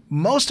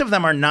 Most of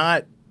them are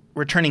not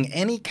returning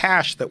any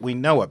cash that we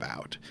know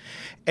about.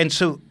 And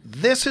so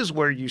this is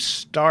where you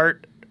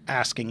start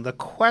asking the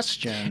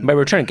question. By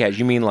returning cash,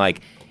 you mean like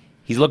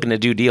he's looking to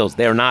do deals.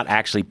 They're not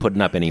actually putting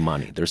up any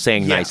money. They're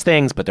saying nice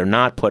things, but they're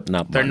not putting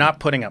up money. They're not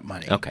putting up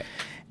money. Okay.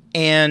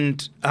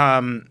 And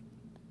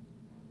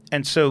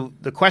so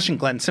the question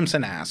Glenn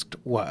Simpson asked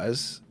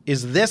was,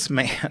 is this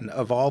man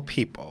of all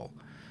people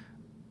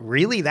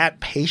really that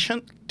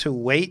patient to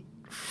wait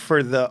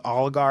for the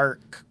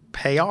oligarch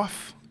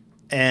payoff?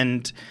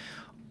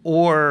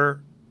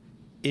 Or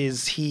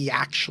is he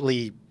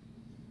actually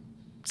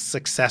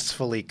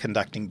successfully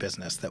conducting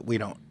business that we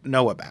don't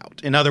know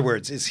about? In other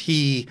words, is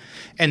he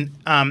 – and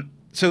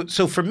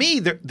so for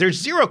me,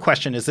 there's zero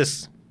question,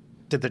 did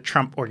the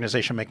Trump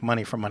organization make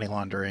money from money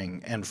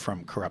laundering and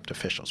from corrupt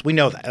officials? We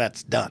know that.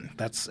 That's done.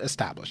 That's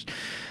established.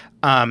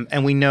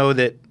 And we know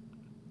that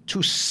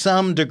to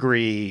some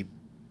degree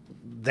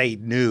they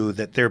knew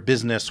that their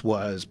business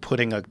was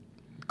putting a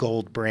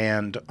gold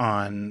brand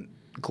on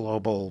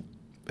global –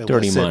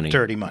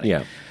 dirty money.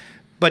 Yeah.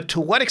 But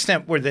to what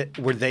extent were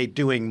they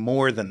doing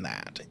more than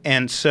that?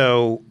 And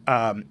so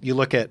you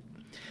look at,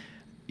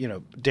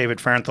 David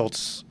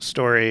Farenthold's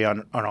story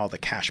on all the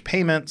cash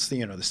payments,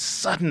 the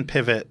sudden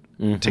pivot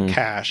to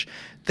cash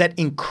that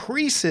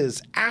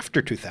increases after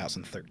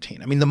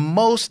 2013. I mean, the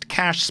most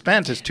cash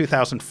spent is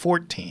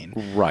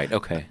 2014. Right,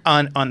 okay.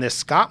 On this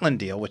Scotland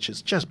deal, which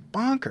is just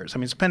bonkers. I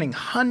mean, spending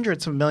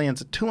hundreds of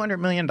millions, $200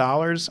 million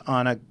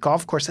on a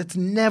golf course that's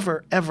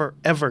never, ever,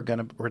 ever going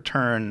to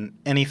return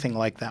anything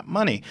like that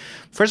money.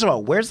 First of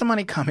all, where's the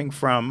money coming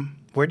from?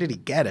 Where did he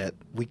get it?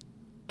 We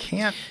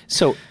can't.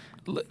 So,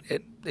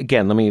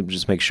 again, let me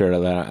just make sure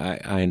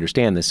that I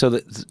understand this.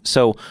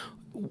 So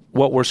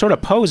what we're sort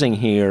of posing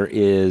here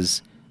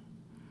is,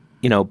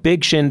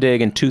 big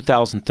shindig in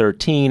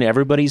 2013,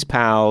 everybody's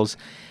pals,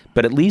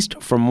 but at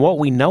least from what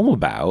we know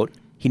about,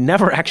 he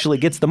never actually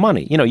gets the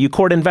money. You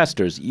court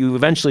investors, you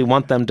eventually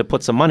want them to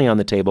put some money on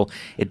the table.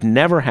 It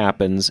never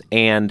happens,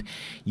 and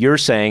you're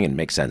saying, and it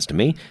makes sense to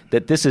me,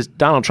 that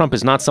Donald Trump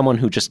is not someone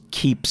who just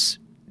keeps,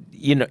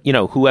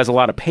 who has a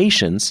lot of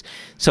patience,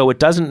 so it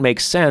doesn't make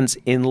sense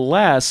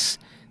unless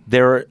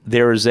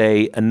there's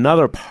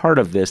another part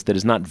of this that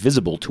is not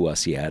visible to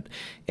us yet,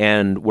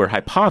 and we're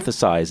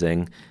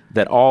hypothesizing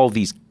that all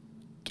this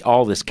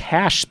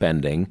cash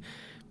spending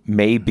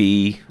may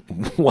be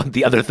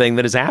the other thing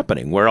that is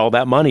happening, where all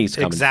that money is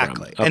coming from.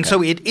 Exactly. Okay. And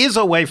so it is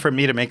a way for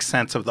me to make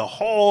sense of the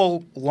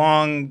whole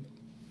long,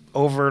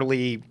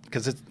 overly –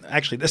 because it's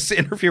actually this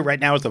interview right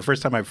now is the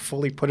first time I've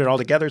fully put it all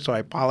together, so I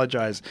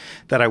apologize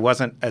that I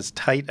wasn't as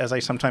tight as I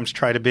sometimes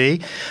try to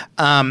be.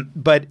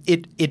 But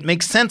it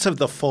makes sense of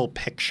the full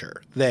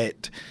picture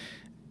that,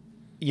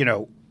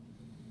 one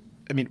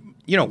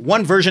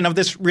version of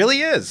this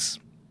really is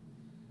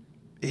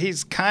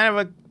he's kind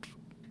of a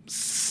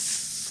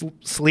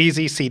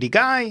sleazy, seedy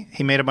guy.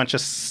 He made a bunch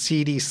of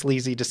seedy,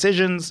 sleazy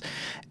decisions,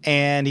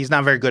 and he's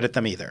not very good at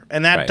them either.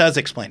 And that does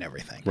explain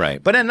everything.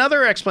 Right. But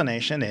another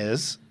explanation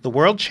is the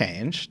world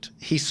changed.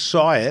 He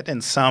saw it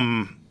in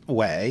some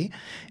way,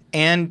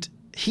 and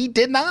he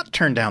did not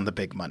turn down the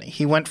big money.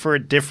 He went for a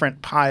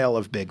different pile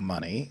of big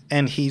money,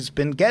 and he's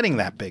been getting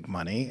that big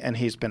money, and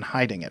he's been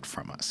hiding it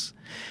from us.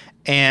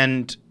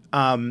 And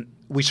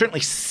we certainly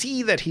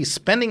see that he's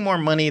spending more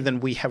money than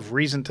we have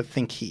reason to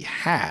think he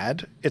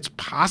had. It's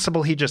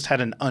possible he just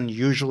had an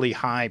unusually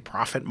high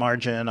profit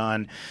margin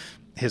on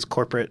his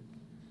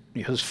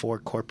 4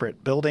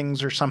 corporate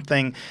buildings or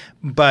something.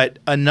 But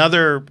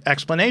another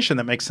explanation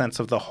that makes sense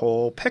of the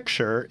whole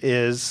picture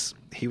is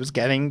he was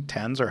getting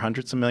tens or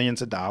hundreds of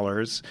millions of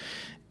dollars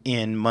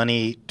in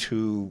money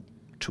to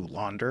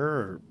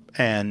launder,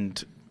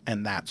 and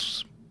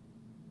that's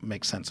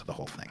makes sense of the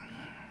whole thing.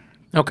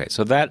 Okay,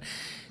 so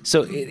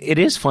it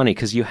is funny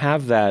because you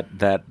have that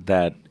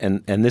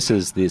and this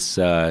is this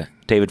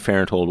David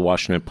Farenthold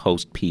Washington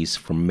Post piece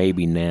from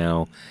maybe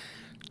now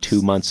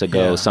 2 months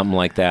ago, something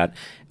like that,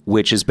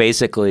 which is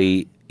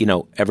basically,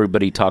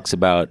 everybody talks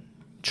about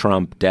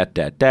Trump,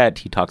 debt.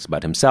 He talks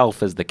about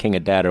himself as the king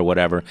of debt or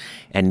whatever,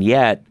 and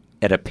yet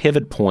at a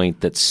pivot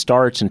point that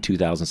starts in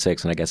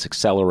 2006 and I guess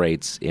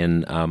accelerates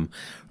in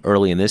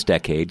early in this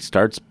decade,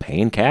 starts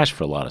paying cash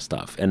for a lot of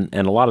stuff and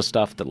a lot of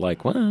stuff that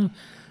like, well,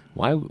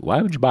 why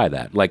would you buy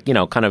that? Like,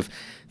 kind of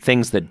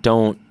things that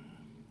don't,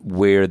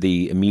 where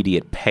the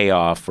immediate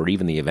payoff or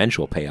even the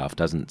eventual payoff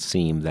doesn't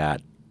seem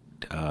that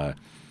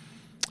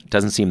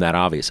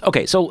obvious.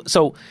 Okay,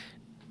 so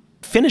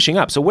finishing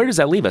up, so where does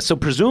that leave us? So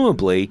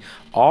presumably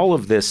all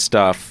of this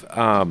stuff,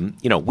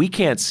 we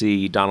can't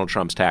see Donald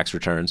Trump's tax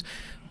returns,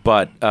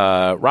 but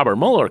Robert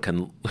Mueller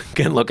can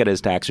look at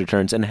his tax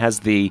returns and has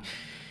the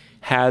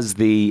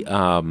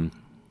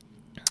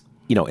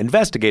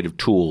investigative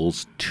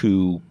tools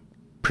to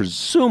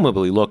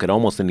presumably look at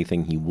almost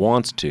anything he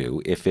wants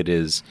to if it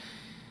is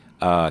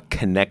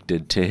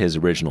connected to his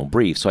original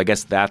brief. So I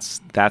guess that's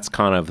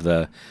kind of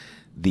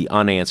the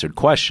unanswered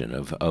question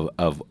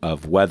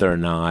of whether or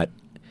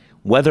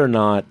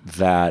not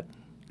that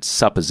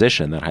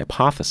supposition, that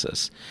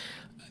hypothesis,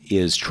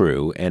 is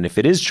true, and if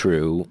it is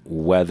true,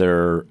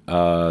 whether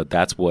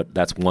that's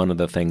one of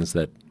the things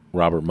that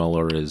Robert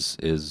Mueller is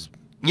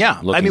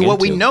looking what into.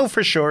 we know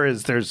for sure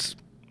is there's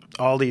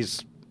all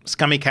these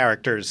scummy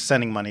characters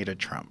sending money to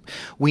Trump.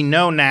 We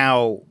know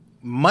now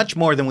much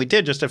more than we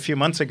did just a few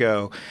months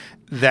ago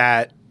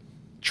that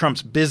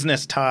Trump's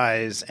business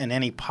ties and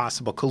any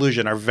possible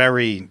collusion are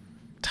very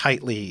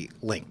tightly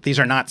linked. These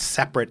are not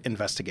separate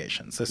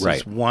investigations. This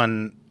is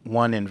one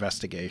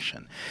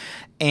investigation.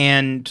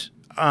 And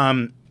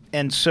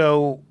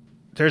so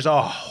there's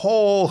a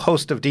whole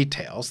host of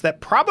details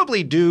that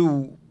probably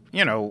do,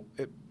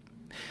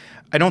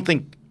 I don't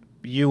think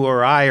you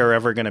or I are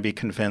ever going to be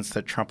convinced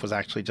that Trump was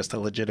actually just a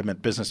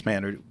legitimate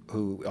businessman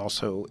who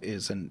also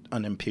is an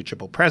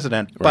unimpeachable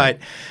president,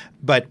 but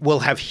will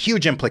have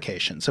huge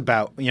implications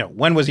about,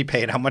 when was he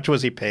paid, how much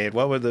was he paid,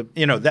 what were the,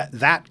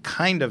 that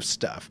kind of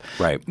stuff.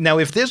 Right. Now,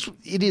 it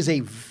is a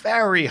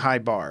very high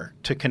bar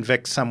to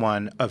convict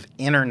someone of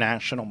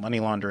international money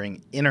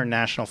laundering,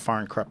 international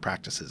foreign corrupt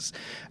practices.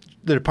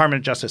 The Department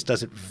of Justice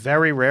does it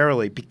very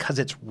rarely because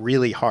it's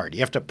really hard.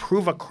 You have to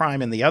prove a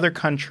crime in the other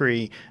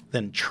country,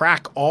 then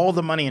track all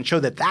the money and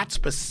show that that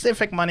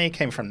specific money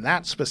came from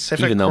that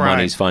specific Even though crime.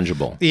 money's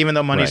fungible. Even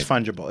though money's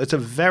fungible. It's a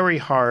very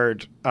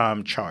hard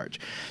charge.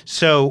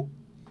 So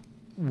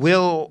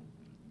will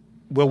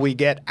we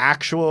get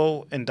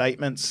actual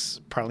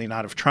indictments? Probably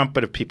not of Trump,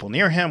 but of people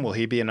near him. Will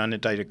he be an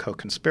unindicted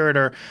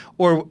co-conspirator?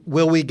 Or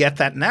will we get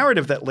that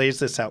narrative that lays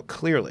this out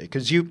clearly?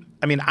 Because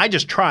I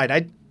just tried.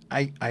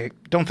 I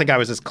don't think I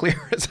was as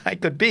clear as I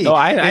could be. No,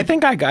 I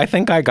think I got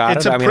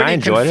it. I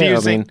enjoyed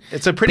it.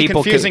 It's a pretty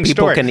confusing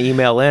story. People can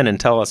email in and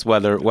tell us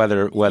whether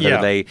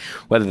they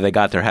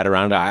got their head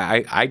around it.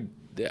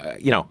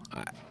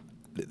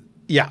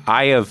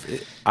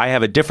 I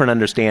have a different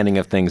understanding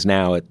of things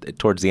now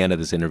towards the end of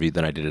this interview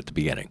than I did at the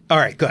beginning. All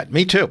right, good.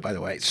 Me too, by the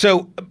way.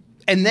 So,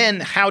 and then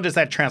how does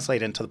that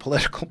translate into the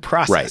political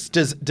process? Right.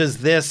 Does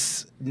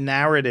this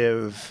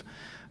narrative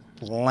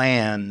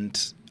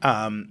land?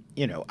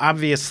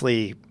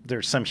 Obviously,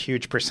 there's some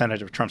huge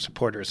percentage of Trump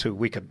supporters who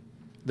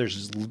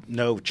there's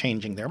no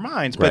changing their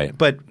minds.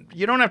 But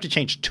you don't have to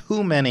change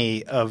too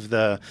many of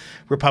the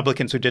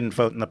Republicans who didn't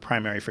vote in the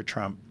primary for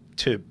Trump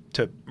to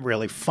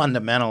really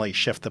fundamentally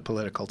shift the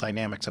political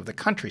dynamics of the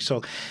country.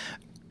 So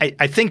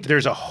I think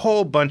there's a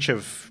whole bunch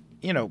of,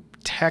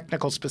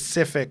 technical,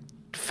 specific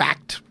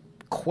fact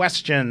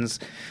questions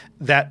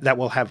that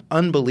will have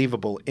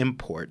unbelievable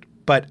import.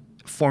 But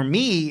for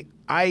me,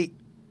 I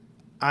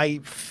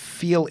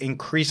feel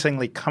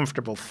increasingly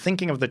comfortable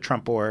thinking of the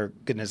Trump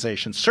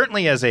organization,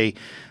 certainly as a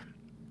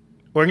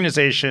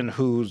organization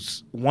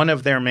whose one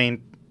of their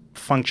main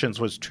functions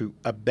was to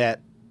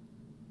abet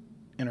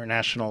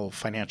international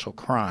financial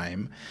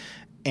crime,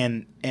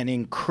 and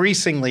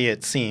increasingly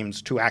it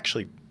seems to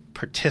actually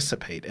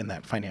participate in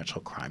that financial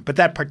crime. But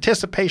that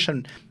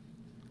participation,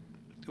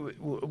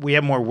 we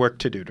have more work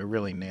to do to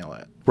really nail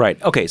it.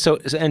 Right. Okay. So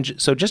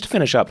just to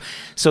finish up,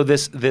 so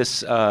this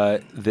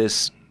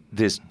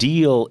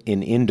deal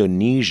in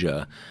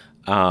Indonesia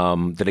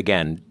that,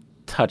 again,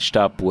 touched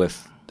up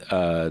with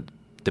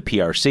the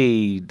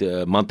PRC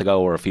a month ago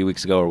or a few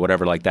weeks ago or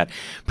whatever like that.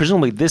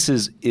 Presumably this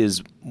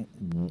is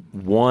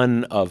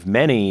one of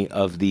many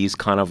of these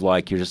kind of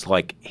like you're just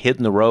like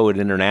hitting the road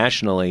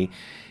internationally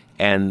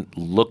and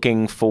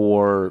looking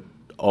for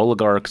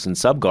oligarchs and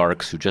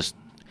subarchs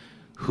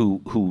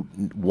who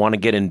want to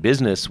get in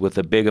business with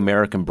a big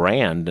American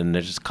brand and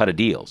they just cut a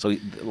deal. So,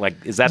 like,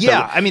 is that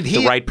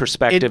the right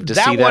perspective to see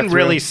that? That one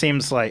really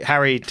seems like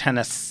Harry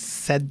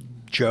Tanasedjo,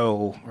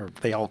 or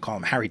they all call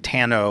him Harry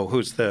Tano,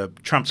 who's the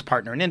Trump's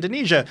partner in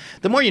Indonesia.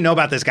 The more you know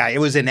about this guy, it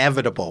was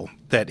inevitable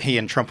that he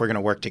and Trump were going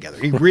to work together.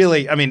 He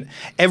really,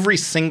 every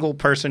single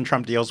person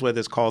Trump deals with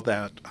is called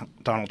that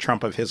Donald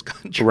Trump of his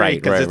country. Right,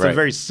 because it's a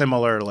very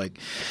similar,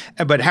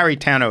 but Harry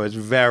Tano is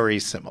very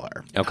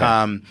similar.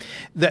 Okay.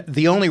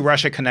 The only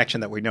Russia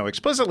connection that we know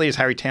explicitly is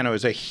Harry Tano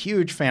is a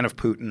huge fan of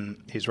Putin.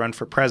 He's run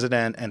for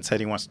president and said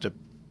he wants to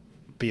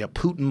be a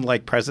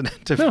Putin-like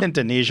president of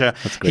Indonesia.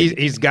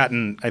 He's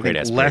gotten, I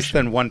think, less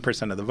than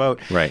 1% of the vote.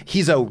 Right.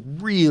 He's a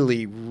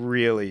really,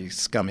 really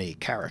scummy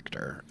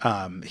character.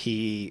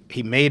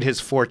 He made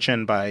his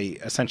fortune by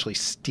essentially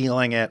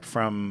stealing it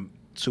from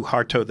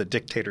Suharto, the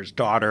dictator's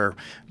daughter,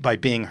 by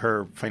being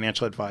her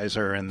financial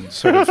advisor and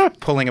sort of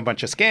pulling a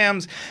bunch of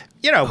scams.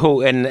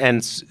 Who and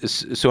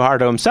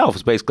Suharto himself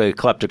was basically a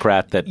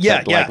kleptocrat that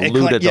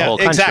looted the whole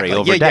country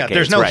over decades.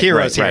 There's no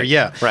heroes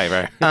here.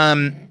 Right.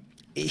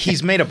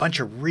 He's made a bunch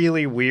of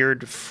really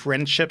weird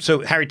friendships.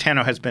 So Harry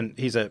Tano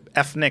he's an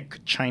ethnic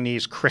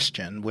Chinese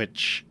Christian,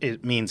 which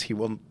it means he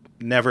will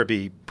never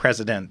be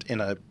president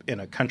in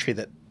a country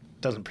that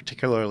doesn't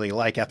particularly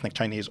like ethnic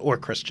Chinese or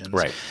Christians.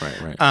 Right.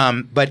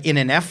 But in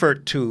an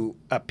effort to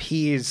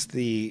appease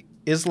the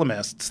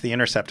Islamists, The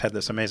Intercept had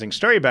this amazing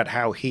story about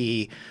how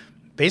he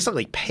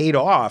basically paid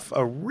off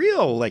a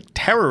real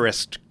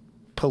terrorist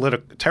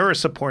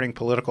supporting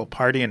political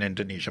party in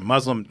Indonesia,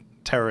 Muslim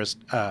terrorist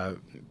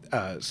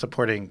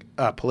supporting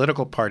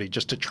political party,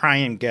 just to try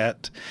and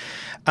get.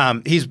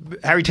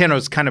 Harry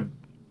Tano's kind of.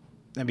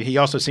 I mean, he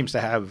also seems to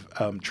have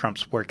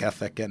Trump's work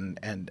ethic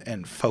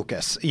and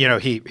focus.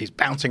 He's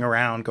bouncing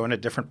around, going to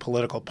different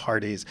political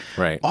parties,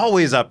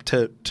 always up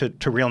to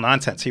real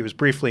nonsense. He was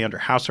briefly under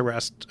house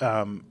arrest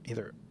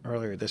either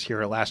earlier this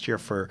year or last year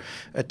for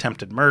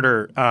attempted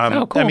murder.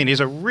 Cool. I mean,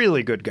 he's a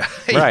really good guy.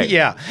 Right.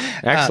 Yeah.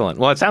 Excellent.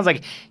 Well, it sounds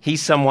like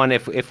he's someone.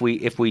 If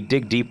we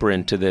dig deeper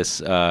into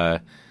this.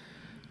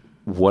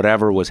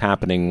 Whatever was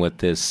happening with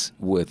this,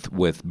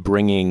 with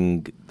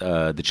bringing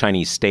the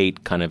Chinese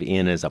state kind of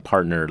in as a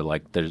partner,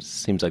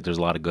 seems like there's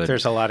a lot of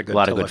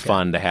good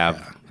fun to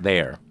have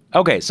there.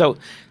 Okay, so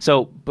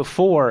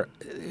before,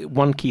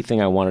 one key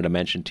thing I wanted to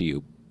mention to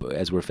you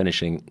as we're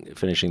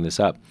finishing this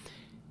up,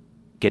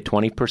 get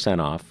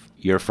 20% off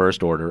your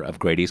first order of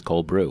Grady's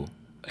Cold Brew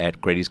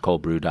at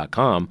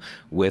Grady'sColdBrew.com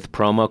with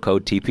promo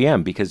code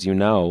TPM, because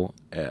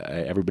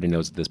everybody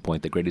knows at this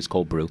point that Grady's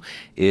Cold Brew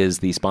is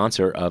the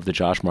sponsor of the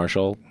Josh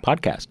Marshall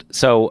podcast.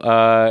 So,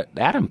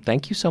 Adam,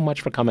 thank you so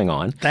much for coming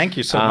on. Thank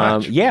you so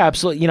much. Yeah,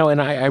 absolutely.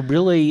 And I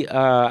really,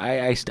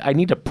 I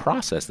need to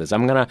process this.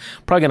 I'm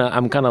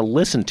gonna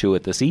listen to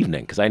it this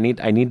evening because I need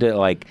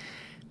to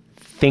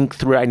think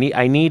through. I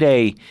need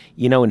a,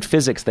 in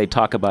physics they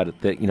talk about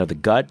it, the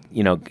gut,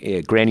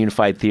 grand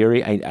unified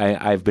theory.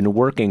 I've been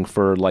working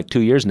for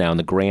 2 years now in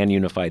the grand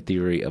unified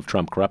theory of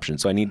Trump corruption.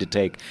 So I need to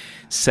take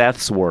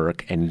Seth's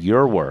work and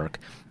your work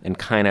and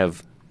kind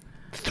of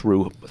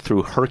through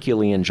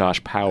Herculean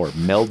Josh power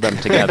meld them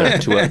together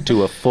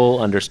to a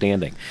full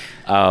understanding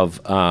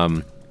of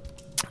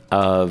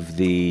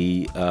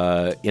the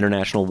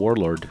international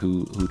warlord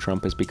who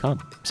Trump has become.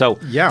 So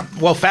yeah,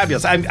 well,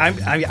 fabulous.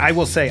 I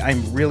will say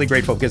I'm really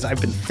grateful because I've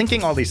been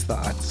thinking all these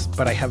thoughts,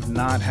 but I have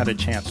not had a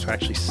chance to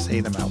actually say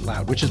them out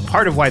loud, which is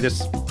part of why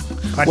this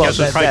podcast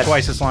was probably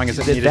twice as long as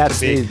it needed to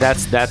be.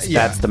 That's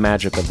the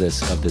magic of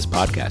this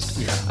podcast.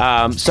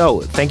 Yeah.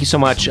 So thank you so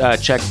much.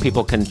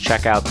 People can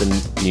check out the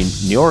New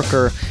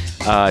Yorker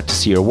to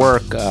see your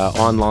work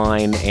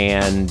online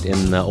and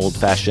in the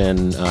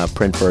old-fashioned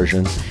print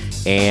version.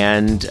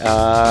 And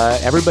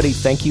everybody,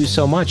 thank you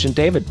so much. And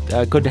David,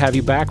 good to have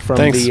you back from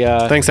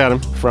Thanks, Adam.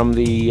 From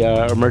the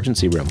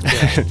emergency room. Yeah,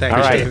 thanks, all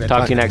right, David.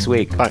 talk to you next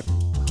week. Bye.